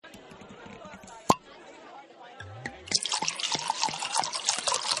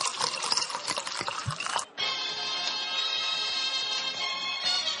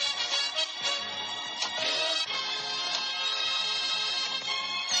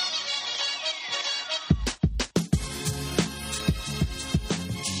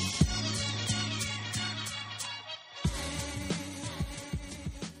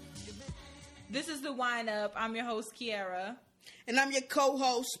Wine Up. I'm your host, Kiara. And I'm your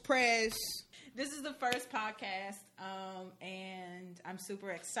co-host, Prez. This is the first podcast, and I'm super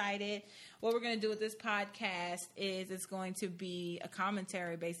excited. What we're going to do with this podcast is it's going to be a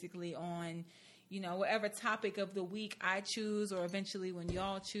commentary basically on, whatever topic of the week I choose or eventually when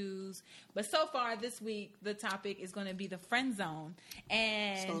y'all choose. But so far this week, the topic is going to be the friend zone.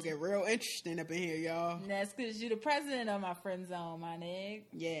 And it's going to get real interesting up in here, y'all. That's because you're the president of my friend zone, my nigga.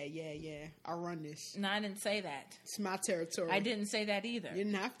 Yeah. I run this. No, I didn't say that. It's my territory. I didn't say that either. You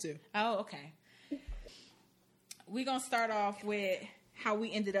didn't have to. Oh, okay. We're going to start off with how we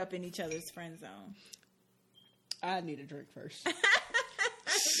ended up in each other's friend zone. I need a drink first.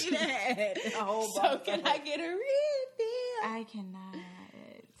 She done had a whole So can I get a refill? I cannot.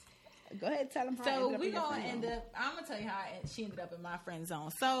 Go ahead, tell them how So we're going to end up, I'm going to tell you how she ended up in my friend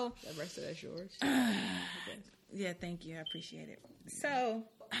zone. So the rest of that's yours. Yeah, thank you. I appreciate it. So,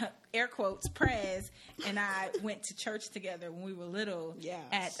 air quotes, Prez and I went to church together when we were little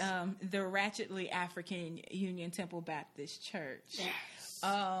at the Ratchetly African Union Temple Baptist Church. Yes.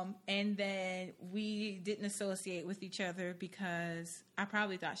 And then we didn't associate with each other because I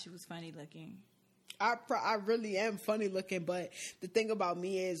probably thought she was funny looking. I really am funny looking, but the thing about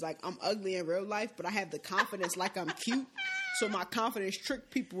me is, like, I'm ugly in real life, but I have the confidence like I'm cute. So my confidence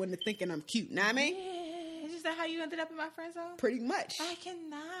trick people into thinking I'm cute. Know what I mean? Yeah. Is that how you ended up in my friend zone? Pretty much. I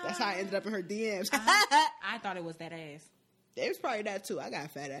cannot. That's how I ended up in her DMs. I thought it was that ass. It was probably that too. I got a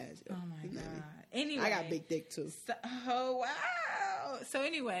fat ass. Oh my God. Anyway. I got big dick too. So, oh wow. So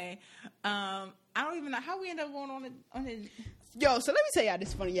anyway, I don't even know how we ended up going on the Yo, so let me tell y'all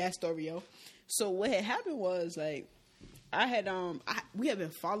this funny ass story, yo. So what had happened was, like, I had we had been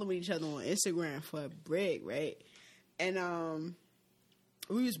following each other on Instagram for a break, right? And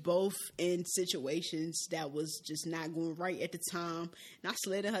we was both in situations that was just not going right at the time. And I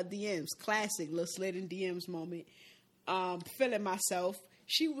slid in her DMs. Classic little slid in DMs moment. Feeling myself.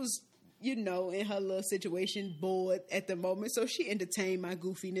 She was, in her little situation, bored at the moment. So she entertained my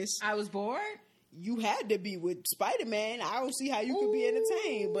goofiness. I was bored? You had to be with Spider-Man. I don't see how you could be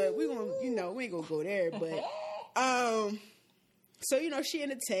entertained. But we gonna, we ain't gonna go there. But, so, she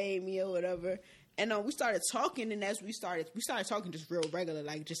entertained me or whatever. And we started talking, and as we started talking just real regular,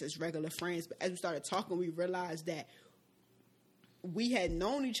 like just as regular friends. But as we started talking, we realized that we had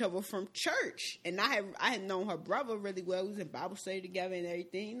known each other from church, and I had known her brother really well. We was in Bible study together and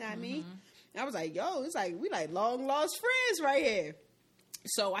everything. You know what I mean? And I was like, yo, it's like we like long lost friends right here.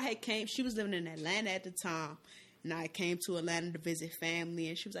 So I had came. She was living in Atlanta at the time, and I came to Atlanta to visit family.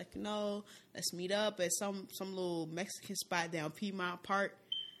 And she was like, let's meet up at some little Mexican spot down Piedmont Park.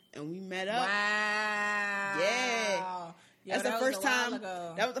 And we met up. Wow. Yeah. Yo, That's the first time.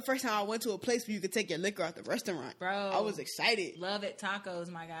 That was the first time I went to a place where you could take your liquor out the restaurant. Bro. I was excited. Love it.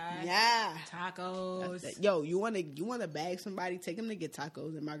 Tacos, my guy. Yeah. Tacos. Yo, you wanna bag somebody, take them to get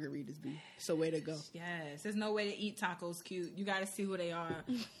tacos and margaritas, B. It's a way to go. Yes. There's no way to eat tacos cute. You gotta see who they are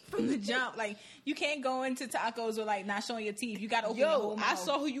from the jump. Like, you can't go into tacos with, like, not showing your teeth. You gotta open your whole mouth. I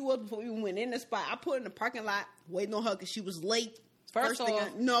saw who you was before we went in the spot. I put in the parking lot waiting on her because she was late. First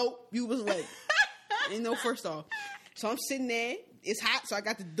off, no, you was late. Ain't no first off. So I'm sitting there. It's hot, so I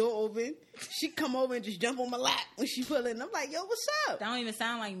got the door open. She come over and just jump on my lap when she pull in. I'm like, yo, what's up? That don't even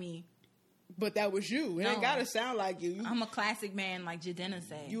sound like me. But that was you. It ain't gotta sound like you. I'm a classic man, like Jadena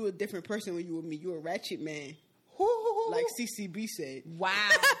said. You a different person when you with me. You a ratchet man. Like CCB said. Wow.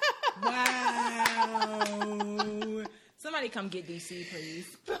 Wow. Somebody come get DC,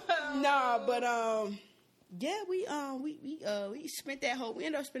 please. Nah, but yeah, we spent we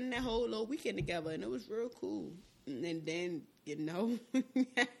ended up spending that whole little weekend together, and it was real cool. And then, it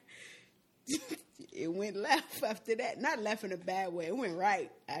went left after that. Not left in a bad way. It went right,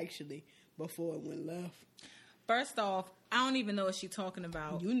 actually, before it went left. First off, I don't even know what she's talking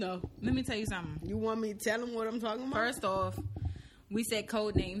about. You know. Let me tell you something. You want me to tell them what I'm talking about? First off, we said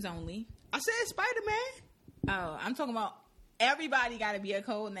code names only. I said Spider-Man. Oh, I'm talking about everybody got to be a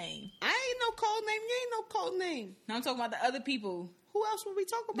code name. I ain't no code name. You ain't no code name. No, I'm talking about the other people. Who else would we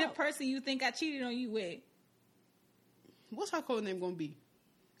talk about? The person you think I cheated on you with. What's her code name going to be?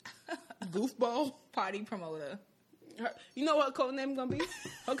 Goofball? Party promoter. You know what her code name going to be?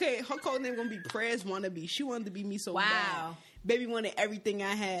 Okay, her code name going to be Prez Wannabe. She wanted to be me so bad. Baby wanted everything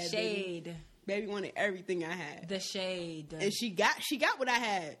I had. Shade. Baby wanted everything I had. The shade. And she got what I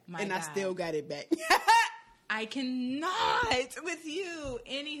had. My God. I still got it back. I cannot with you.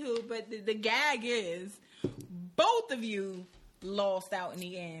 Anywho, but the gag is both of you lost out in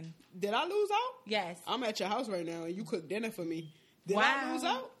the end. Did I lose out? Yes. I'm at your house right now and you cook dinner for me. Did wow. I lose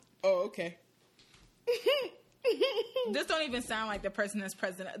out? Oh, okay. This don't even sound like the person that's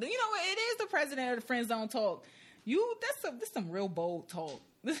president. You know what? It is the president of the friend zone talk. That's some real bold talk.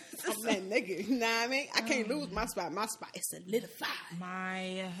 I'm that nigga. You know what I mean? I can't lose my spot. My spot is solidified.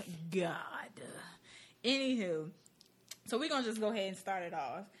 My God. Anywho, so we're gonna just go ahead and start it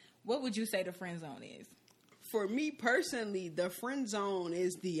off. What would you say the friend zone is? For me personally, the friend zone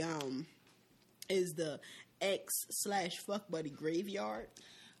is the ex/fuck buddy graveyard.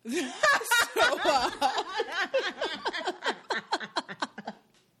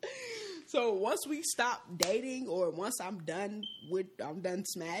 So once we stop dating, or once I'm done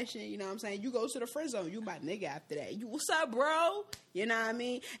smashing, you know what I'm saying? You go to the friend zone. You my nigga after that. You, what's up, bro? You know what I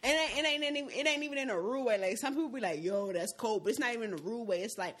mean? And it ain't even in a rude way. Like, some people be like, yo, that's cold, but it's not even in a rude way.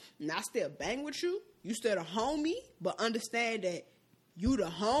 It's like, I still bang with you. You still the homie, but understand that you the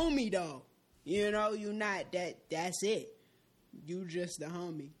homie though. You know, you not that. That's it. You just the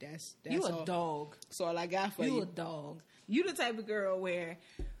homie. That's you all. A dog. That's all I got for you. You a dog. You the type of girl where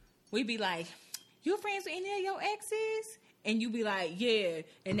we be like, you friends with any of your exes? And you be like, yeah,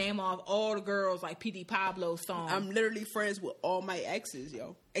 and name off all the girls like P.D. Pablo's song. I'm literally friends with all my exes,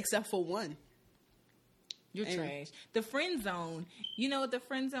 yo, except for one. You're trash. The friend zone. You know what the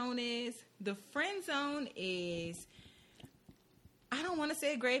friend zone is? The friend zone is, I don't want to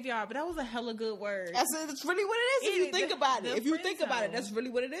say graveyard, but that was a hella good word. That's really what it is if you think about it. If you think about it, that's really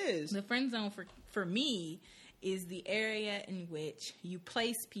what it is. The friend zone for me is the area in which you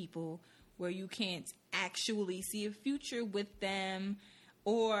place people where you can't actually see a future with them,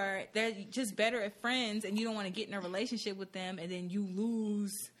 or they're just better at friends and you don't want to get in a relationship with them, and then you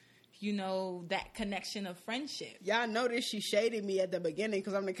lose, you know, that connection of friendship. Y'all noticed she shaded me at the beginning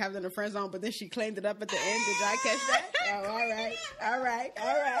because I'm the captain of friend zone, but then she claimed it up at the end. Did y'all catch that? Oh, all right.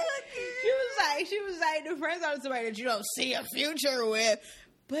 She was like, the friend zone is somebody that you don't see a future with.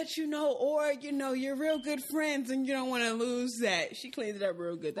 But, you're real good friends and you don't want to lose that. She cleaned it up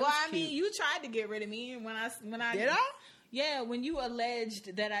real good. That was cute. You tried to get rid of me when I Did I? Yeah, when you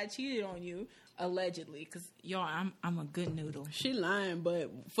alleged that I cheated on you, allegedly, because I'm a good noodle. She lying,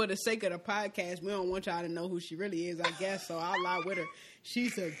 but for the sake of the podcast, we don't want y'all to know who she really is, I guess. So I'll lie with her.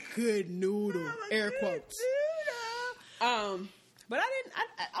 She's a good noodle. Air quotes. Noodle. But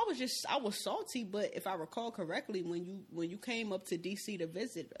I was salty. But if I recall correctly, when you came up to DC to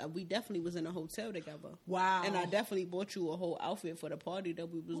visit, we definitely was in a hotel together. Wow! And I definitely bought you a whole outfit for the party that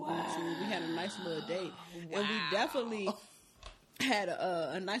we was going to. We had a nice little date, and we definitely had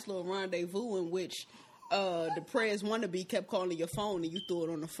a nice little rendezvous in which the prayers wannabe kept calling your phone and you threw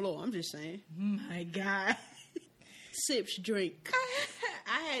it on the floor. I'm just saying. My God. Sips drink.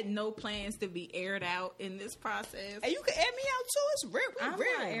 I had no plans to be aired out in this process. And you can air me out too. It's real. I'm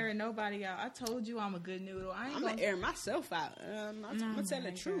not airing nobody out. I told you I'm a good noodle. I'm gonna air myself out. I'm gonna tell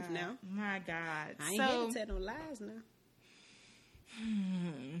the truth now. My God. I ain't here to tell no lies now.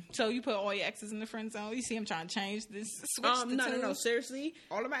 So you put all your exes in the friend zone? You see I'm trying to change this? No. Seriously.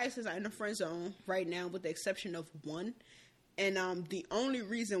 All of my exes are in the friend zone right now with the exception of one. And the only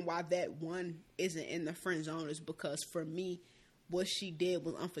reason why that one isn't in the friend zone is because for me, what she did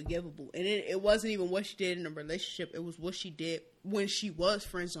was unforgivable. And it wasn't even what she did in a relationship. It was what she did when she was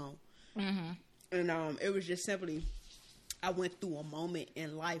friend zone. Mm-hmm. And it was just simply, I went through a moment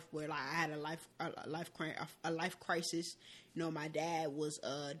in life where like I had a life crisis. You know, my dad was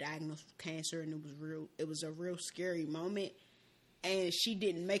diagnosed with cancer, and it was a real scary moment. And she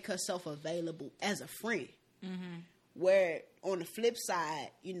didn't make herself available as a friend. Mm-hmm. Where on the flip side,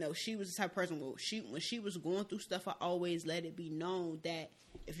 you know, she was the type of person when she was going through stuff, I always let it be known that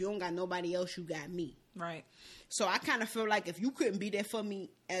if you don't got nobody else, you got me. Right. So I kind of feel like if you couldn't be there for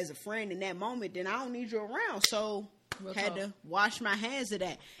me as a friend in that moment, then I don't need you around. So had to wash my hands of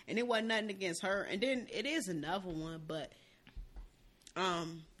that. And it wasn't nothing against her. And then it is another one, but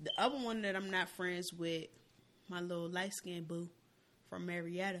the other one that I'm not friends with, my little light skinned boo from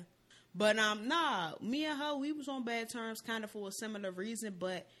Marietta. But me and her, we was on bad terms kind of for a similar reason.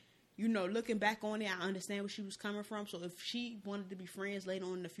 But, you know, looking back on it, I understand where she was coming from. So if she wanted to be friends later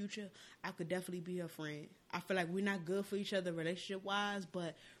on in the future, I could definitely be her friend. I feel like we're not good for each other relationship-wise,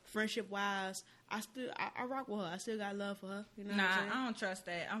 but friendship-wise, I rock with her. I still got love for her. You know what I'm saying? I don't trust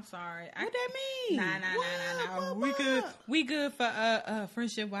that. I'm sorry. What that mean? Nah. We good for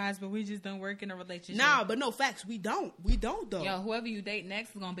friendship-wise, but we just don't work in a relationship. Nah, but no, facts. We don't though. Yo, whoever you date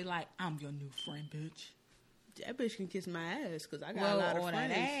next is gonna be like, I'm your new friend, bitch. That bitch can kiss my ass because I got a lot of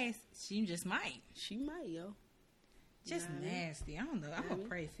friends. That ass, she just might. She might, yo. Just nasty. I don't know. I'm gonna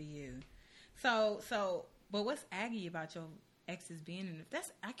pray for you. So, but what's aggy about your exes being in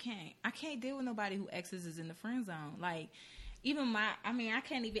I can't deal with nobody who exes is in the friend zone. Like, even I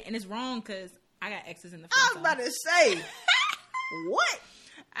can't even, and it's wrong because I got exes in the I friend was about to say, what?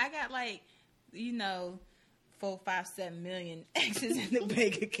 I got like, 4, 5, 7 million exes in the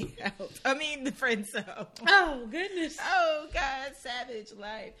bank account. I mean, the friend zone. Oh, goodness. Oh, God, savage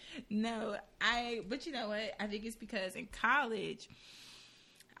life. No, but you know what? I think it's because in college,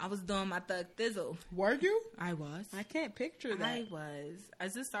 I was doing my thug thizzle. Were you? I was. I can't picture that. I was.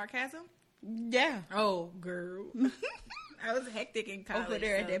 Is this sarcasm? Yeah. Oh, girl. I was hectic in college. Over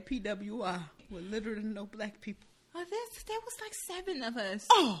there at that PWI with literally no black people. Oh, there was like 7 of us.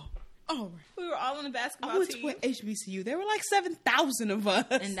 Oh, right. We were all on the basketball I went team. to HBCU. There were like 7,000 of us.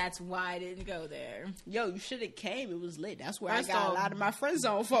 And that's why I didn't go there. Yo, you should have came. It was lit. That's where First I got off, a lot of my friend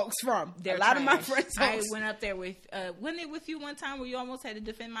zone folks from. They're A lot of my trash. friend zones. I went up there with, wasn't it with you one time where you almost had to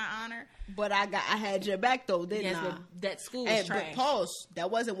defend my honor? But I had your back though, didn't Yes, I? but that school was And trash. but pause.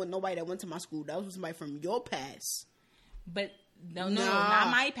 That wasn't with nobody that went to my school. That was somebody from your past. But no, Nah. not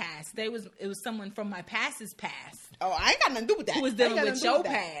my past. It was someone from my past's past. Oh, I ain't got nothing to do with that. Who was I dealing ain't got with nothing to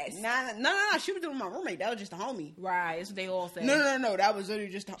do your with past. that. No. She was dealing with my roommate. That was just a homie. Right, that's what they all say. No. That was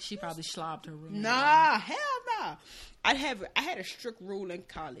literally just a She probably slobbed her room. Nah, hell nah. I had a strict rule in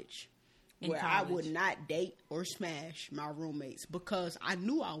college where I college. would not date or smash my roommates because I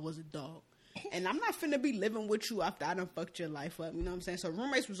knew I was a dog. And I'm not finna be living with you after I done fucked your life up. You know what I'm saying? So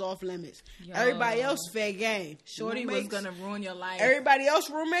roommates was off limits. Yo. Everybody else fair game. Shorty Roommates, was gonna ruin your life. Everybody else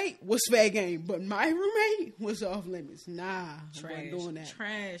roommate was fair game, but my roommate was off limits. Nah, I wasn't doing that.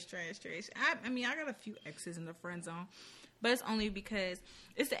 Trash. I mean, I got a few exes in the friend zone, but it's only because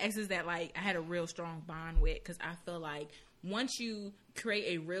it's the exes that like I had a real strong bond with. Because I feel like once you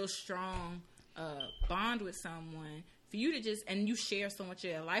create a real strong bond with someone, for you to just and you share so much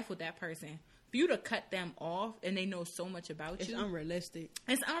of your life with that person, for you to cut them off and they know so much about It's you, unrealistic.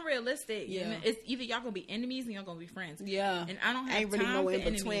 It's unrealistic. Yeah. And it's either y'all gonna be enemies and y'all gonna be friends. Yeah. And I don't have ain't really time no for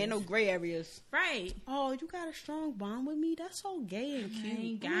in between, enemies. no gray areas. Right. Oh, you got a strong bond with me? That's so gay and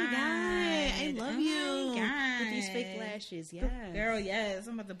cute. God. Oh my God. I love Oh you. my God. With these fake lashes, yes. Girl, yes.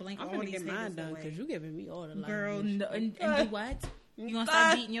 I'm about to blink I'm all gonna these get mine niggas done away. because you giving me all the love. Girl, no, and do what? You gonna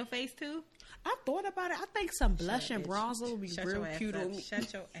start beating your face too? I thought about it. I think some blush and bitch. bronzer would be Shut real your ass cute up. on me.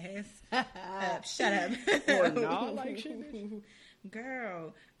 Shut your ass up. Shut up. Or not like shit.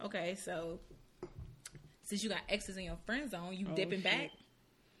 Girl. Okay, so since you got exes in your friend zone, you dipping shit. back?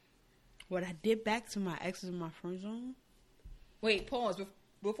 Would I dip back to my exes in my friend zone? Wait, pause.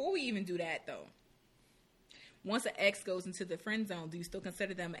 Before we even do that, though, once an ex goes into the friend zone, do you still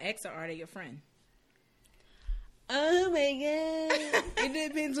consider them an ex or are they your friend? Oh my God. It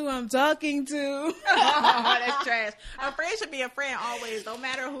depends who I'm talking to. Oh, that's trash. A friend should be a friend always, no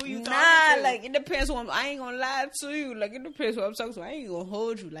matter who you talking to. Like it depends who I ain't gonna lie to you. Like it depends who I'm talking to. I ain't gonna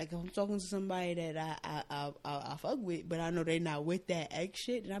hold you. Like if I'm talking to somebody that I fuck with, but I know they not with that ex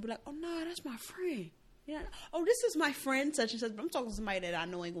shit, and I be like, oh no, that's my friend. Yeah. Oh, this is my friend such and such. But I'm talking to somebody that I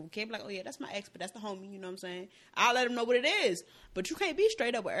know ain't gonna care. Like, oh yeah, that's my ex, but that's the homie. You know what I'm saying? I'll let them know what it is. But you can't be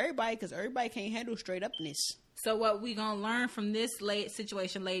straight up with everybody because everybody can't handle straight upness. So what we gonna learn from this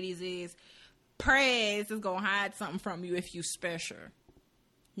situation, ladies, is Prez is gonna hide something from you if you special.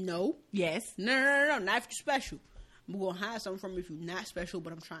 No. Yes. No. Not if you special. I'm gonna hide something from you if you're not special,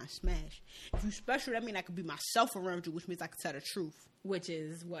 but I'm trying to smash. If you special, that means I could be myself around you, which means I can tell the truth. Which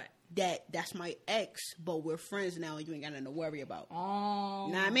is what? That's my ex, but we're friends now, and you ain't got nothing to worry about. Oh.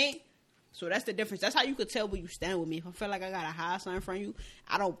 You know what I mean? So that's the difference. That's how you could tell where you stand with me. If I feel like I gotta hide something from you,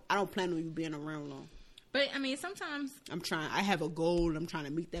 I don't plan on you being around long. But I mean, sometimes I have a goal. I'm trying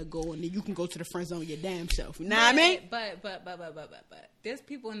to meet that goal, and then you can go to the friend zone your damn self. You know what I mean? But there's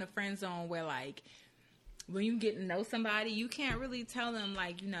people in the friend zone where like when you get to know somebody, you can't really tell them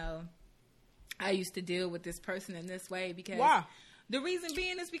like, you know, I used to deal with this person in this way because why? The reason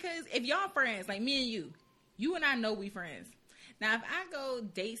being is because if y'all friends, like me and you and I know we friends. Now, if I go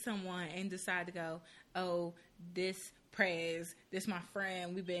date someone and decide to go, oh, this Prez, this my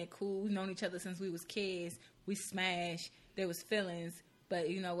friend, we've been cool, we've known each other since we was kids, we smashed, there was feelings, but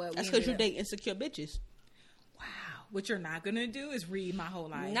you know what? That's because you date insecure bitches. Wow. What you're not going to do is read my whole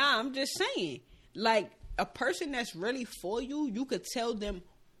life. Nah, I'm just saying. Like, a person that's really for you, you could tell them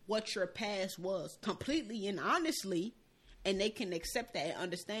what your past was completely and honestly, and they can accept that and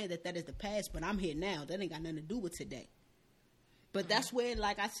understand that that is the past, but I'm here now. That ain't got nothing to do with today. But that's where,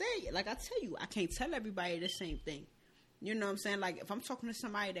 like I tell you, I can't tell everybody the same thing. You know what I'm saying? Like, if I'm talking to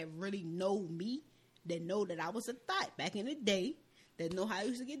somebody that really know me, that know that I was a thought back in the day, that know how I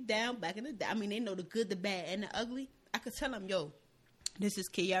used to get down back in the day. I mean, they know the good, the bad, and the ugly. I could tell them, yo, this is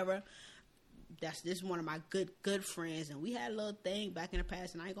Kiara. This is one of my good friends, and we had a little thing back in the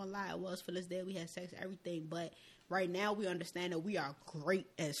past, and I ain't gonna lie, it was for this day. We had sex, everything, but right now we understand that we are great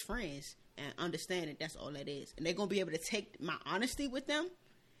as friends. and understand that that's all that is. And they're going to be able to take my honesty with them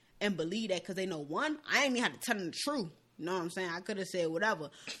and believe that because they know, one, I ain't even have to tell them the truth. You know what I'm saying? I could have said whatever.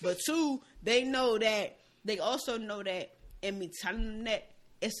 But two, they know that, they also know that in me telling them that,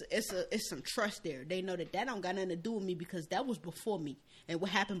 it's some trust there. They know that don't got nothing to do with me because that was before me. And what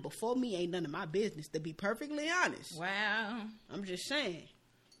happened before me ain't none of my business, to be perfectly honest. Wow. I'm just saying.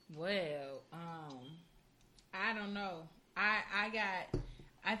 Well, I don't know.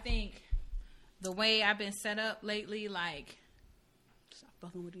 I think the way I've been set up lately, like, stop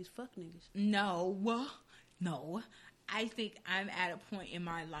fucking with these fuck niggas. No. I think I'm at a point in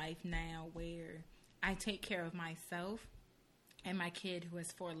my life now where I take care of myself and my kid who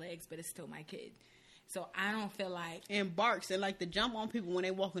has 4 legs, but it's still my kid. So I don't feel like... And barks and like to jump on people when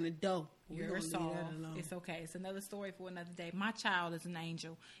they walk in the door. You're soft. It's okay. It's another story for another day. My child is an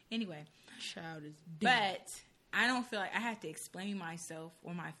angel. Anyway. Child is deep. But I don't feel like I have to explain myself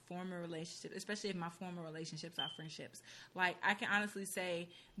or my former relationship, especially if my former relationships are friendships. Like, I can honestly say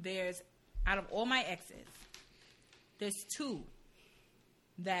out of all my exes, there's 2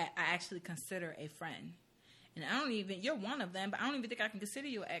 that I actually consider a friend. And you're one of them, but I don't even think I can consider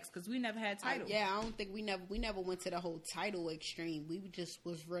you an ex because we never had title. I don't think we never went to the whole title extreme. We just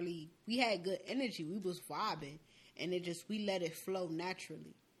was we had good energy. We was vibing, and we let it flow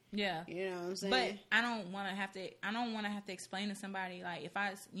naturally. Yeah. You know what I'm saying? But I don't want to have to explain to somebody, like, if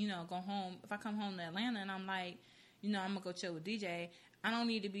I, go home, if I come home to Atlanta and I'm like, I'm going to go chill with DJ, I don't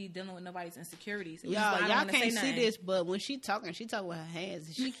need to be dealing with nobody's insecurities. Y'all can't see this, but when she talk with her hands,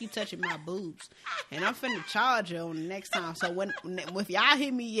 and she keep touching my boobs. And I'm finna charge her on the next time. So if y'all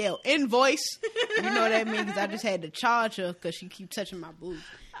hear me yell invoice, you know what that means, because I just had to charge her because she keep touching my boobs.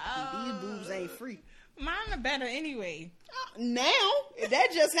 These boobs ain't free. Mine are better anyway. Now, that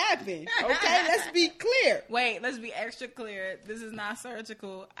just happened. Okay, let's be clear. Wait, let's be extra clear. This is not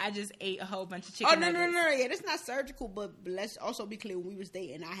surgical. I just ate a whole bunch of chicken nuggets. No. Yeah, that's not surgical, but let's also be clear. When we was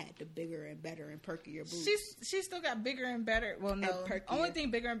dating, I had the bigger and better and perkier boobs. She still got bigger and better. Well, no. Only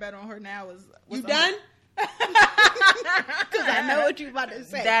thing bigger and better on her now was you done? Because I know what you about to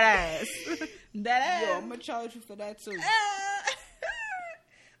say. That ass. Yo, I'm going to charge you for that too.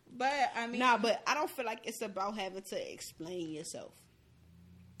 But I mean, but I don't feel like it's about having to explain yourself.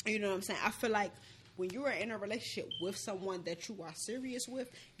 You know what I'm saying? I feel like when you are in a relationship with someone that you are serious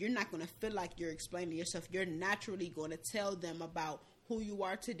with, you're not going to feel like you're explaining yourself. You're naturally going to tell them about who you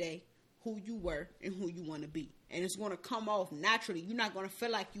are today, who you were, and who you want to be. And it's going to come off naturally. You're not going to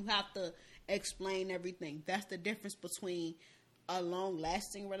feel like you have to explain everything. That's the difference between a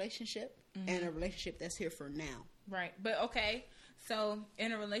long-lasting relationship and a relationship that's here for now. Right. But okay. So,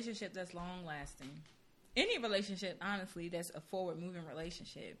 in a relationship that's long-lasting, any relationship, honestly, that's a forward-moving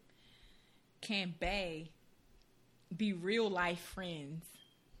relationship, can be real-life friends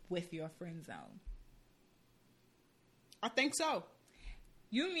with your friend zone? I think so.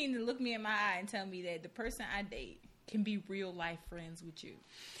 You mean to look me in my eye and tell me that the person I date can be real-life friends with you?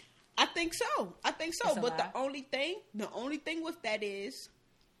 I think so. But the only thing with that is,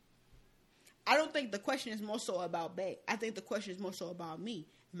 I don't think the question is more so about bae. I think the question is more so about me.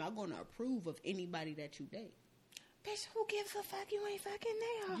 Am I going to approve of anybody that you date? Bitch, who gives a fuck? You ain't fucking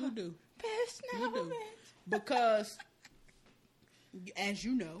there. You do. Bitch, no. You do. Bitch. Because, as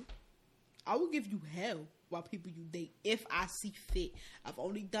you know, I will give you hell while people you date if I see fit. I've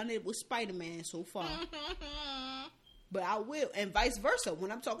only done it with Spider-Man so far. But I will. And vice versa.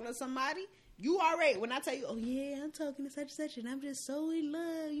 When I'm talking to somebody, you already, when I tell you, oh yeah, I'm talking to such and such and I'm just so in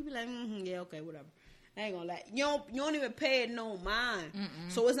love, you be like, yeah, okay, whatever. I ain't gonna lie. You don't even pay it no mind.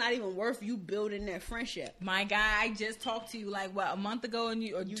 So it's not even worth you building that friendship. My guy, I just talked to you like what, a month ago or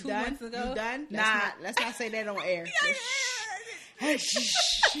 2 months ago? You done? Let's not say that on air.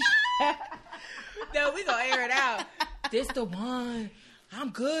 No, we gonna air it out. This the one. I'm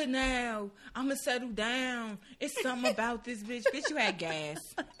good now. I'm gonna settle down. It's something about this bitch. Bitch, you had gas.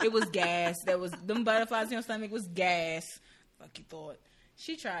 It was gas. Them butterflies in your stomach was gas. Fuck you thought.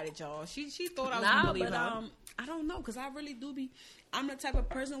 She tried it, y'all. She thought I was gonna believe her. I don't know, because I really do I'm the type of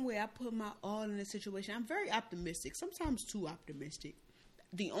person where I put my all in a situation. I'm very optimistic. Sometimes too optimistic.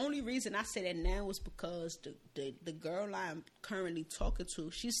 The only reason I say that now is because the girl I'm currently talking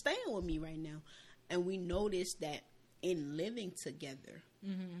to, she's staying with me right now. And we noticed that in living together,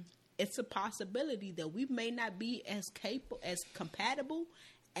 it's a possibility that we may not be as compatible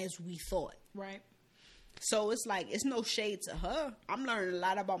as we thought. Right. So it's like, it's no shade to her. I'm learning a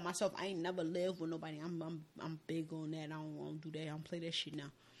lot about myself. I ain't never lived with nobody. I'm big on that. I don't do that. I don't play that shit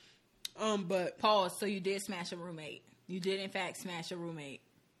now. But pause. So you did smash a roommate. You did in fact smash a roommate.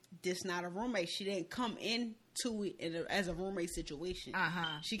 this not a roommate. She didn't come into it as a roommate situation.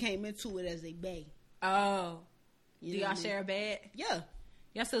 She came into it as a bae. Oh. Do y'all share a bed? Yeah.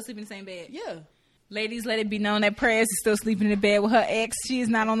 Y'all still sleep in the same bed? Yeah. Ladies, let it be known that Prez is still sleeping in the bed with her ex. She is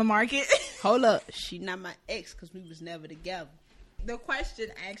not on the market. Hold up. She not my ex because we was never together. The question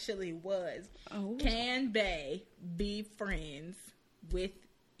actually was, can bae be friends with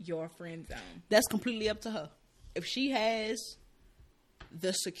your friend zone? That's completely up to her. If she has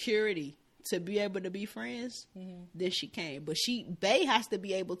the security to be able to be friends, then she can. But bae has to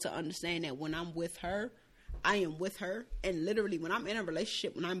be able to understand that when I'm with her, I am with her. And literally, when I'm in a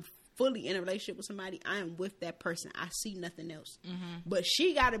relationship, when I'm fully in a relationship with somebody, I am with that person. I see nothing else. But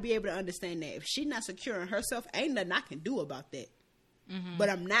she got to be able to understand that if she's not secure in herself, ain't nothing I can do about that. But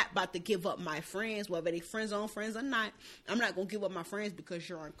I'm not about to give up my friends, whether they friends or not. I'm not going to give up my friends because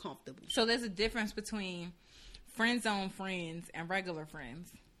you're uncomfortable. So there's a difference between friend zone friends and regular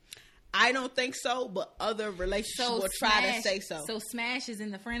friends. I don't think so, but other relationships will try to say so. So Smash is in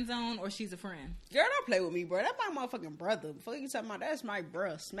the friend zone, or she's a friend? Girl, don't play with me, bro. That's my motherfucking brother. Before you talking about, that's my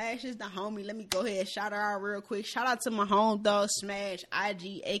bro. Smash is the homie. Let me go ahead and shout her out real quick. Shout out to my home dog, Smash,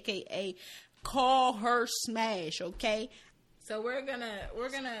 IG, aka call her Smash, okay? So we're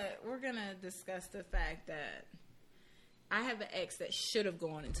gonna discuss the fact that I have an ex that should have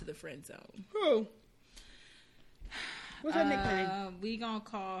gone into the friend zone. Who? What's her nickname? We gonna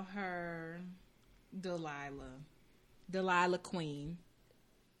call her Delilah Queen.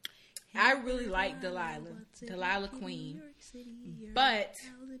 I really like Delilah Queen, but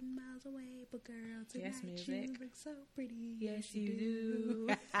yes, music. So pretty. Yes, you do.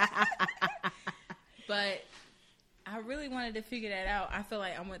 But I really wanted to figure that out. I feel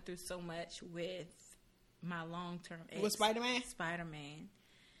like I went through so much with my long-term ex. With Spider-Man?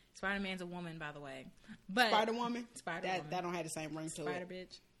 Spider-Man's a woman, by the way. But Spider-Woman? Spider-Woman. That don't have the same ring to Spider it.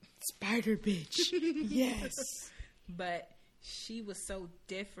 bitch. Spider bitch. Yes. But she was so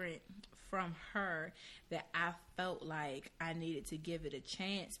different from her that I felt like I needed to give it a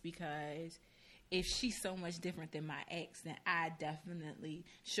chance, because if she's so much different than my ex, then I definitely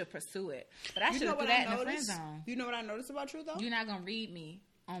should pursue it. But I should have put that in the friend zone. You know what I noticed about you, though? You're not going to read me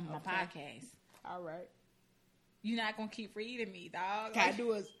on my podcast. All right. You're not going to keep reading me, dog. Can I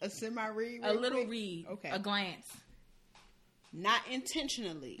do a semi-read? A little read. Okay. A glance. Not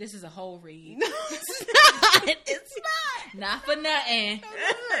intentionally. This is a whole read. No, it's not. It's not. Not for nothing.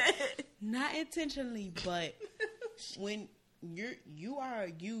 Not intentionally, but when you are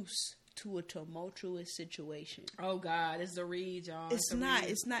used to a tumultuous situation. Oh God, it's a read, y'all. It's not.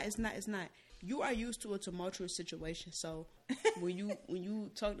 You are used to a tumultuous situation, so when you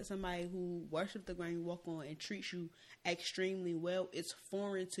talk to somebody who worships the ground you walk on and treats you extremely well, it's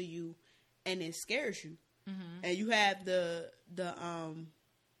foreign to you, and it scares you. Mm-hmm. And you have the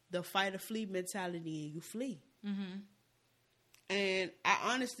fight or flee mentality, and you flee. Mm-hmm. And I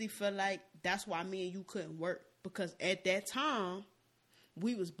honestly feel like that's why me and you couldn't work, because at that time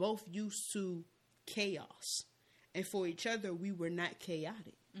we was both used to chaos, and for each other we were not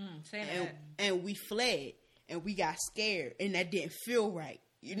chaotic. And we fled, and we got scared, and that didn't feel right.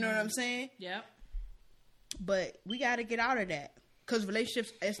 You know what I'm saying? Yep. But we got to get out of that, because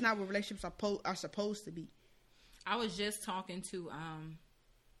relationships, it's not what relationships are supposed to be. I was just talking to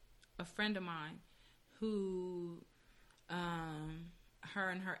a friend of mine who her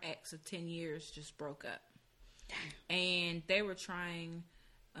and her ex of 10 years just broke up. And they were trying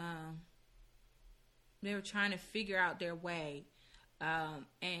to figure out their way. And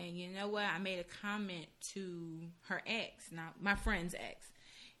you know what? I made a comment to her ex, not my friend's ex.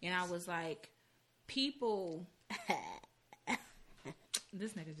 And I was like, people...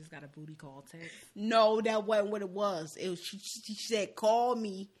 This nigga just got a booty call text. No, that wasn't what it was. She said, call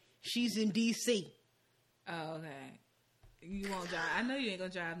me. She's in D.C. Oh, okay. You won't drive. I know you ain't gonna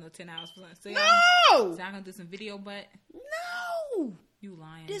drive no 10 hours for lunch. So no! So y'all gonna do some video butt? No! You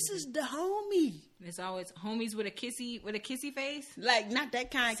lying. This is the homie. It's always homies with a kissy face? Like, not that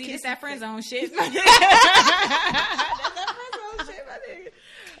kind of kissy. See, this that friend zone shit. That's that friend zone shit, my nigga.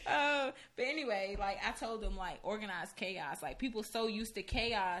 But anyway, like, I told them, like, organized chaos. Like, people so used to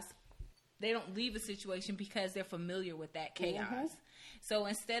chaos, they don't leave a situation because they're familiar with that chaos. Mm-hmm. So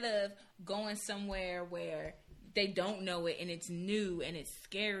instead of going somewhere where they don't know it and it's new and it's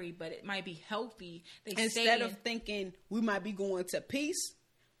scary, but it might be healthy, instead of thinking we might be going to peace,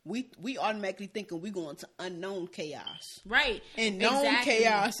 we automatically thinking we going to unknown chaos. Right. And known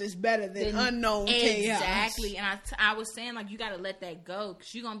chaos is better than unknown chaos. Exactly. And I was saying, like, you got to let that go,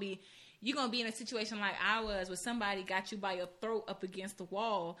 because you're going to be in a situation like I was, where somebody got you by your throat up against the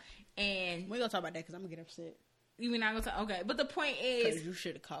wall, and we ain't going to talk about that because I'm going to get upset. You mean not gonna tell? Okay, but the point is, because you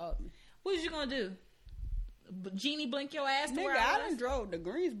should have called me. What was you gonna do? Genie blink your ass to Nigga, where I done drove to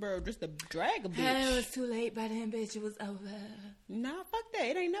Greensboro just to drag a bitch. It was too late by then, bitch. It was over. Nah, fuck that.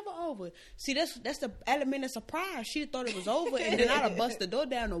 It ain't never over. See, that's the element of surprise. She thought it was over, and then I'd have bust the door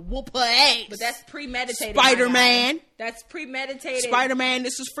down and whoop her ass. But that's premeditated. Spider-Man. That's premeditated. Spider-Man,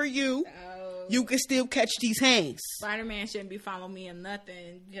 this is for you. Oh. You can still catch these hands. Spider-Man shouldn't be following me in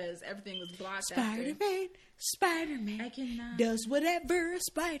nothing because everything was blocked. Spider-Man I cannot. does whatever a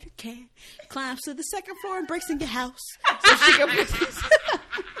spider can. Climbs to the second floor and breaks in your house. So she can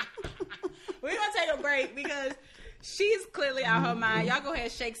We're going to take a break because she's clearly out her mind. Y'all go ahead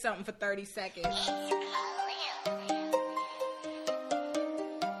and shake something for 30 seconds.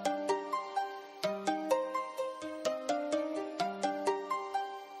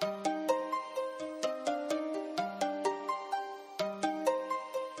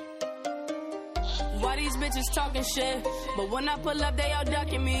 Why these bitches talking shit? But when I pull up, they all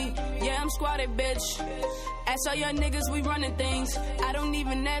ducking me. Yeah, I'm squatted, bitch. Ask all your niggas, we running things. I don't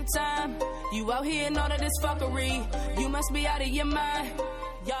even have time. You out here and all of this fuckery. You must be out of your mind.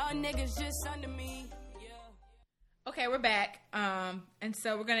 Y'all niggas just under me. Yeah. Okay, we're back. And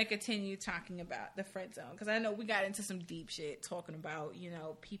so we're gonna continue talking about the friend zone because I know we got into some deep shit talking about, you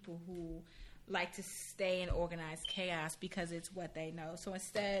know, people who like to stay in organized chaos because it's what they know. So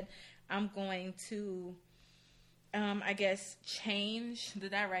instead, I'm going to, I guess, change the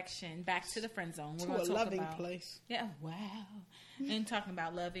direction back to the friend zone. We're going to a talk loving about, place. Yeah, wow. And talking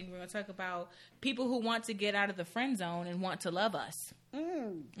about loving, we're going to talk about people who want to get out of the friend zone and want to love us.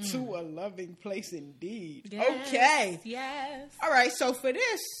 To a loving place indeed. Yes, okay. Yes. All right. So for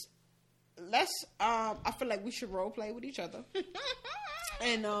this, let's. I feel like we should role play with each other,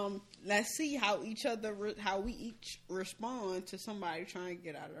 and let's see how we each respond to somebody trying to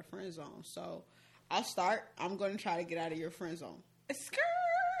get out of the friend zone. So I'll start. I'm going to try to get out of your friend zone. Skirt.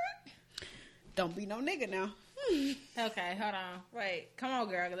 Don't be no nigga now. Okay, hold on. Wait, come on,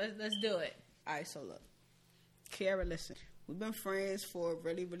 girl. Let's do it. All right. So look, Kiara, listen. We've been friends for a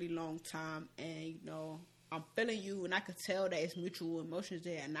really, really long time, and you know I'm feeling you, and I could tell that it's mutual emotions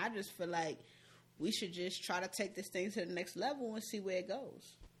there, and I just feel like we should just try to take this thing to the next level and see where it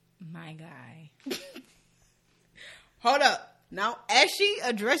goes. My guy. Hold up. Now, as she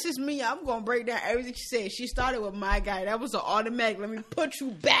addresses me, I'm going to break down everything she said. She started with my guy. That was an automatic. Let me put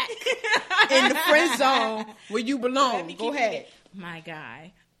you back in the friend zone where you belong. Go ahead. My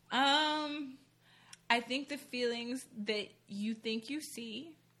guy. I think the feelings that you think you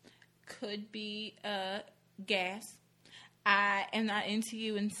see could be gas. I am not into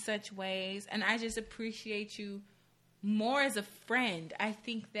you in such ways, and I just appreciate you more as a friend. I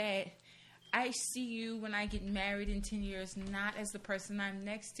think that I see you when I get married in 10 years, not as the person I'm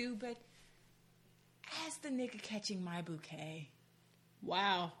next to, but as the nigga catching my bouquet.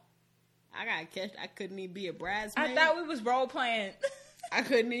 Wow. I couldn't even be a bridesmaid. I thought we was role playing. I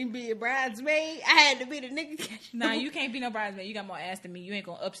couldn't even be a bridesmaid. I had to be the nigga catching. Nah, you can't be no bridesmaid. You got more ass than me. You ain't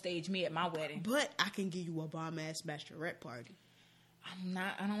gonna upstage me at my wedding. But I can give you a bomb ass bachelorette party. I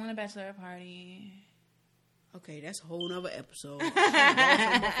don't want a bachelorette party. Okay, that's a whole nother episode.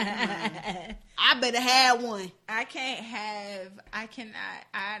 I better have one. I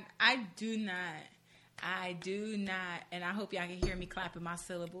do not, and I hope y'all can hear me clapping my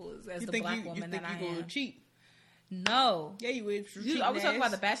syllables as the black woman that I am. You think you gonna cheat? No. Yeah, you would. Are we talking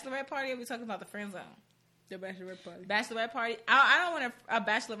about the bachelorette party or are we talking about the friend zone? The bachelorette party. Bachelorette party? I don't want a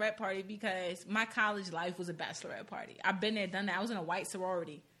bachelorette party because my college life was a bachelorette party. I've been there, done that. I was in a white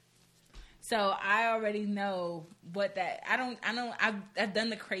sorority. So I already know what that. I've done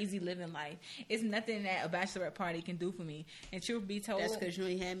the crazy living life. It's nothing that a bachelorette party can do for me. And truth be told, that's because you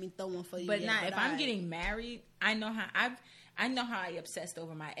ain't had me throwing for you. But not if I'm getting married. I know how I obsessed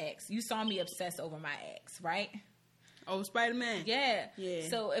over my ex. You saw me obsess over my ex, right? Oh, Spider-Man. Yeah.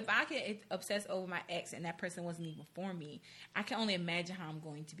 So if I can obsess over my ex and that person wasn't even for me, I can only imagine how I'm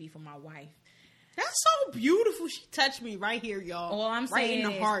going to be for my wife. That's so beautiful. She touched me right here, y'all. All I'm right saying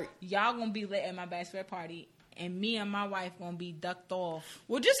in the heart. Y'all gonna be lit at my bachelorette party, and me and my wife gonna be ducked off.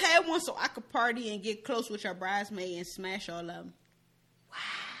 Well, just have one so I could party and get close with your bridesmaid and smash all of them. Wow.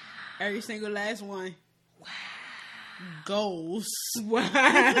 Every single last one. Wow. Goals. Wow.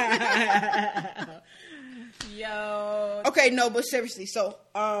 Yo. Okay, no, but seriously, so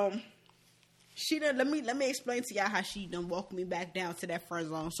she done. Let me explain to y'all how she done walked me back down to that friend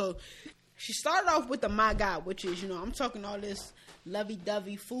zone. So she started off with the my guy, which is, you know, I'm talking all this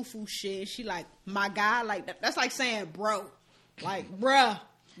lovey-dovey foo-foo shit. She like, my guy, like that's like saying bro. Like, bruh,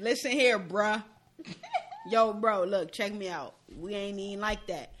 listen here, bruh. Yo, bro, look, check me out. We ain't even like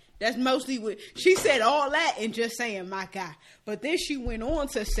that. That's mostly what she said. All that and just saying my guy. But then she went on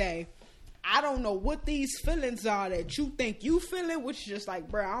to say, I don't know what these feelings are that you think you feeling, which is just like,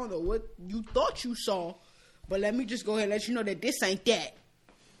 bro, I don't know what you thought you saw, but let me just go ahead and let you know that this ain't that.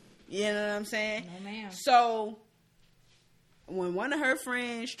 You know what I'm saying? No, ma'am. So when one of her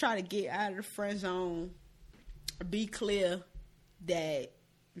friends try to get out of the friend zone, be clear that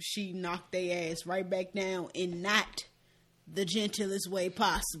she knocked their ass right back down in not the gentlest way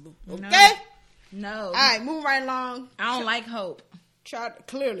possible. Okay? No. All right, move right along. I don't like hope.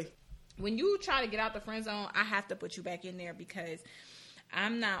 Clearly. When you try to get out the friend zone, I have to put you back in there because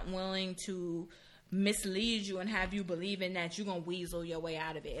I'm not willing to mislead you and have you believing that you're going to weasel your way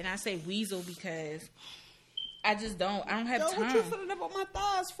out of it. And I say weasel because I just don't. I don't have time. What you filling up on my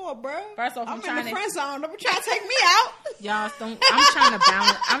thighs for, bro? First off, I'm in the friend zone. Don't be trying to take me out. Y'all don't.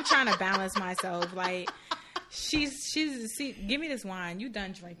 I'm trying to balance myself. Like she's. Give me this wine. You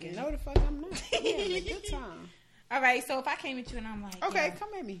done drinking? No, the fuck I'm not. Yeah, having a good time. All right. So if I came at you and I'm like, okay, yeah, come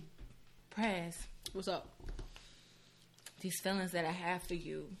at me. Prez, what's up? These feelings that I have for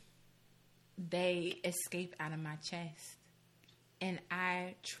you, they escape out of my chest, and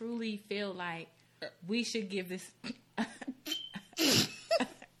I truly feel like we should give this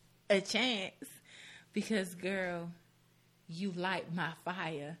a chance because, girl, you light my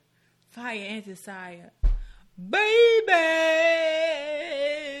fire and desire, baby.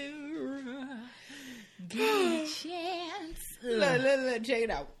 Give me a chance. Look, check it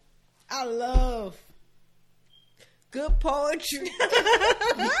out. I love good poetry,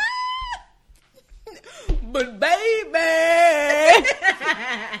 but baby,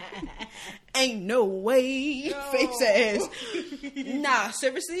 ain't no way. No. Face ass. Nah,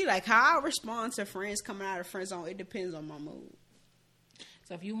 seriously, like how I respond to friends coming out of friend zone, it depends on my mood.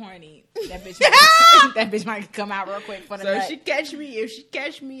 So if you horny, that bitch might come out real quick for the night. So if she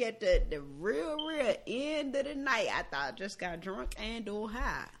catch me at the real end of the night after I just got drunk and or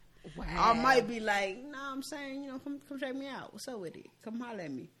high. Wow. I might be like, nah, I'm saying, come check me out. What's up with it? Come holler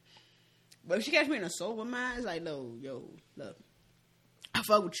at me. But if she catch me in a sober mind, it's like, no, yo, look, I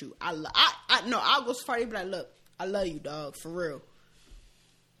fuck with you. I'll go so far to be like, look, I love you, dog, for real.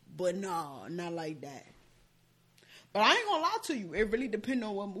 But no, not like that. But I ain't gonna lie to you. It really depends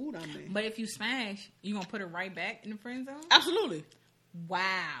on what mood I'm in. But if you smash, you gonna put her right back in the friend zone? Absolutely.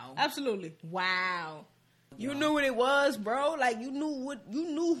 Wow. Absolutely. Wow. You knew what it was, bro. Like you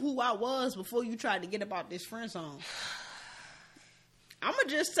knew who I was before you tried to get about this friend zone. I'ma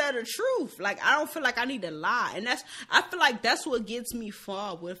just tell the truth. Like I don't feel like I need to lie, and I feel like that's what gets me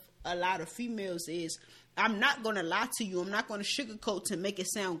far with a lot of females is I'm not gonna lie to you. I'm not gonna sugarcoat to make it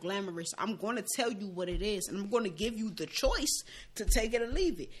sound glamorous. I'm gonna tell you what it is, and I'm gonna give you the choice to take it or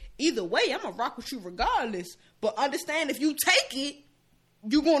leave it. Either way, I'm gonna rock with you regardless. But understand, if you take it,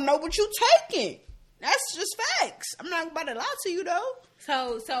 you gonna know what you taking. That's just facts. I'm not about to lie to you, though.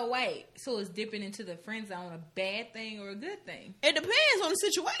 So wait. So is dipping into the friend zone a bad thing or a good thing? It depends on the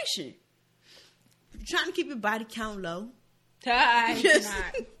situation. If you're trying to keep your body count low,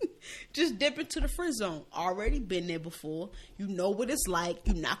 just dip into the friend zone. Already been there before. You know what it's like.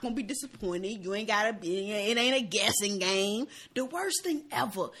 You're not going to be disappointed. You ain't got to be. It ain't a guessing game. The worst thing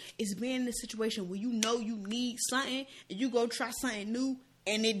ever is being in a situation where you know you need something and you go try something new.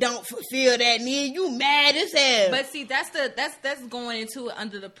 And it don't fulfill that need. You mad as hell. But see, that's going into it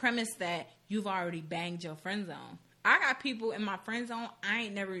under the premise that you've already banged your friend zone. I got people in my friend zone I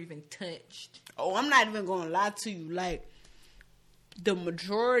ain't never even touched. Oh, I'm not even gonna lie to you. Like the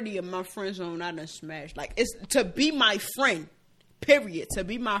majority of my friend zone, I done smashed. Like it's to be my friend. Period. To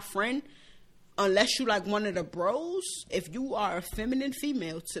be my friend. Unless you like one of the bros, if you are a feminine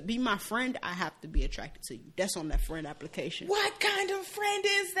female, to be my friend, I have to be attracted to you. That's on that friend application. What kind of friend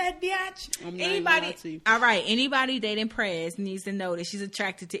is that, bitch? Anybody? All right, anybody dating Prez needs to know that she's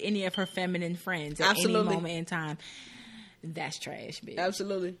attracted to any of her feminine friends at any moment in time. That's trash, bitch.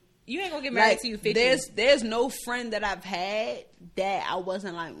 Absolutely. You ain't gonna get married till you 50. There's no friend that I've had that I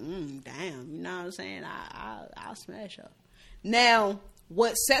wasn't like, damn, you know what I'm saying? I'll smash her. Now,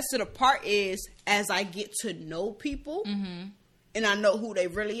 what sets it apart is as I get to know people and I know who they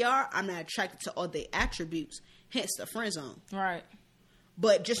really are, I'm not attracted to all their attributes, hence the friend zone. Right.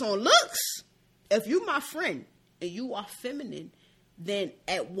 But just on looks, if you my friend and you are feminine, then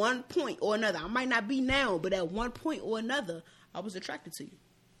at one point or another, I might not be now, but at one point or another, I was attracted to you.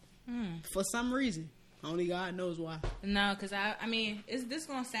 For some reason. Only God knows why. No, because I mean, this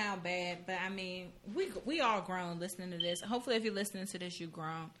gonna sound bad, but I mean, we all grown listening to this. Hopefully, if you're listening to this, you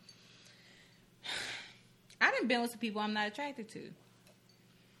grown. I done been with some people I'm not attracted to.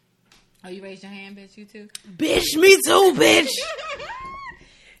 Oh, you raised your hand, bitch? You too? Bitch, me too, bitch.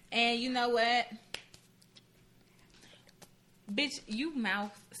 And you know what? Bitch, you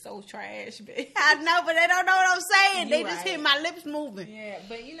mouth so trash, bitch. I know, but they don't know what I'm saying. You They just right. hear my lips moving. Yeah,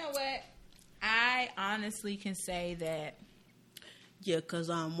 but you know what? I honestly can say that. Yeah, because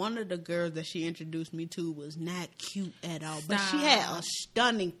one of the girls that she introduced me to was not cute at all. But Stop. she had a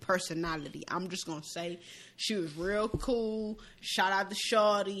stunning personality. I'm just going to say she was real cool. Shout out to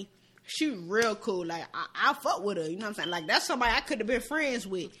Shorty. She was real cool. Like, I fuck with her. You know what I'm saying? Like, that's somebody I could have been friends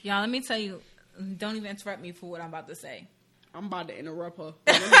with. Y'all, let me tell you. Don't even interrupt me for what I'm about to say. I'm about to interrupt her.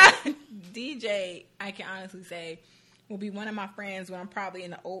 DJ, I can honestly say, will be one of my friends when I'm probably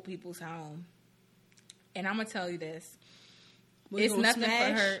in the old people's home. And I'm going to tell you this. It's nothing for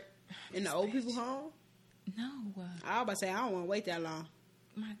her. In the old people's home? No. I was about to say, I don't want to wait that long.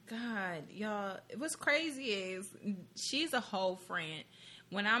 My God, y'all. What's crazy is she's a whole friend.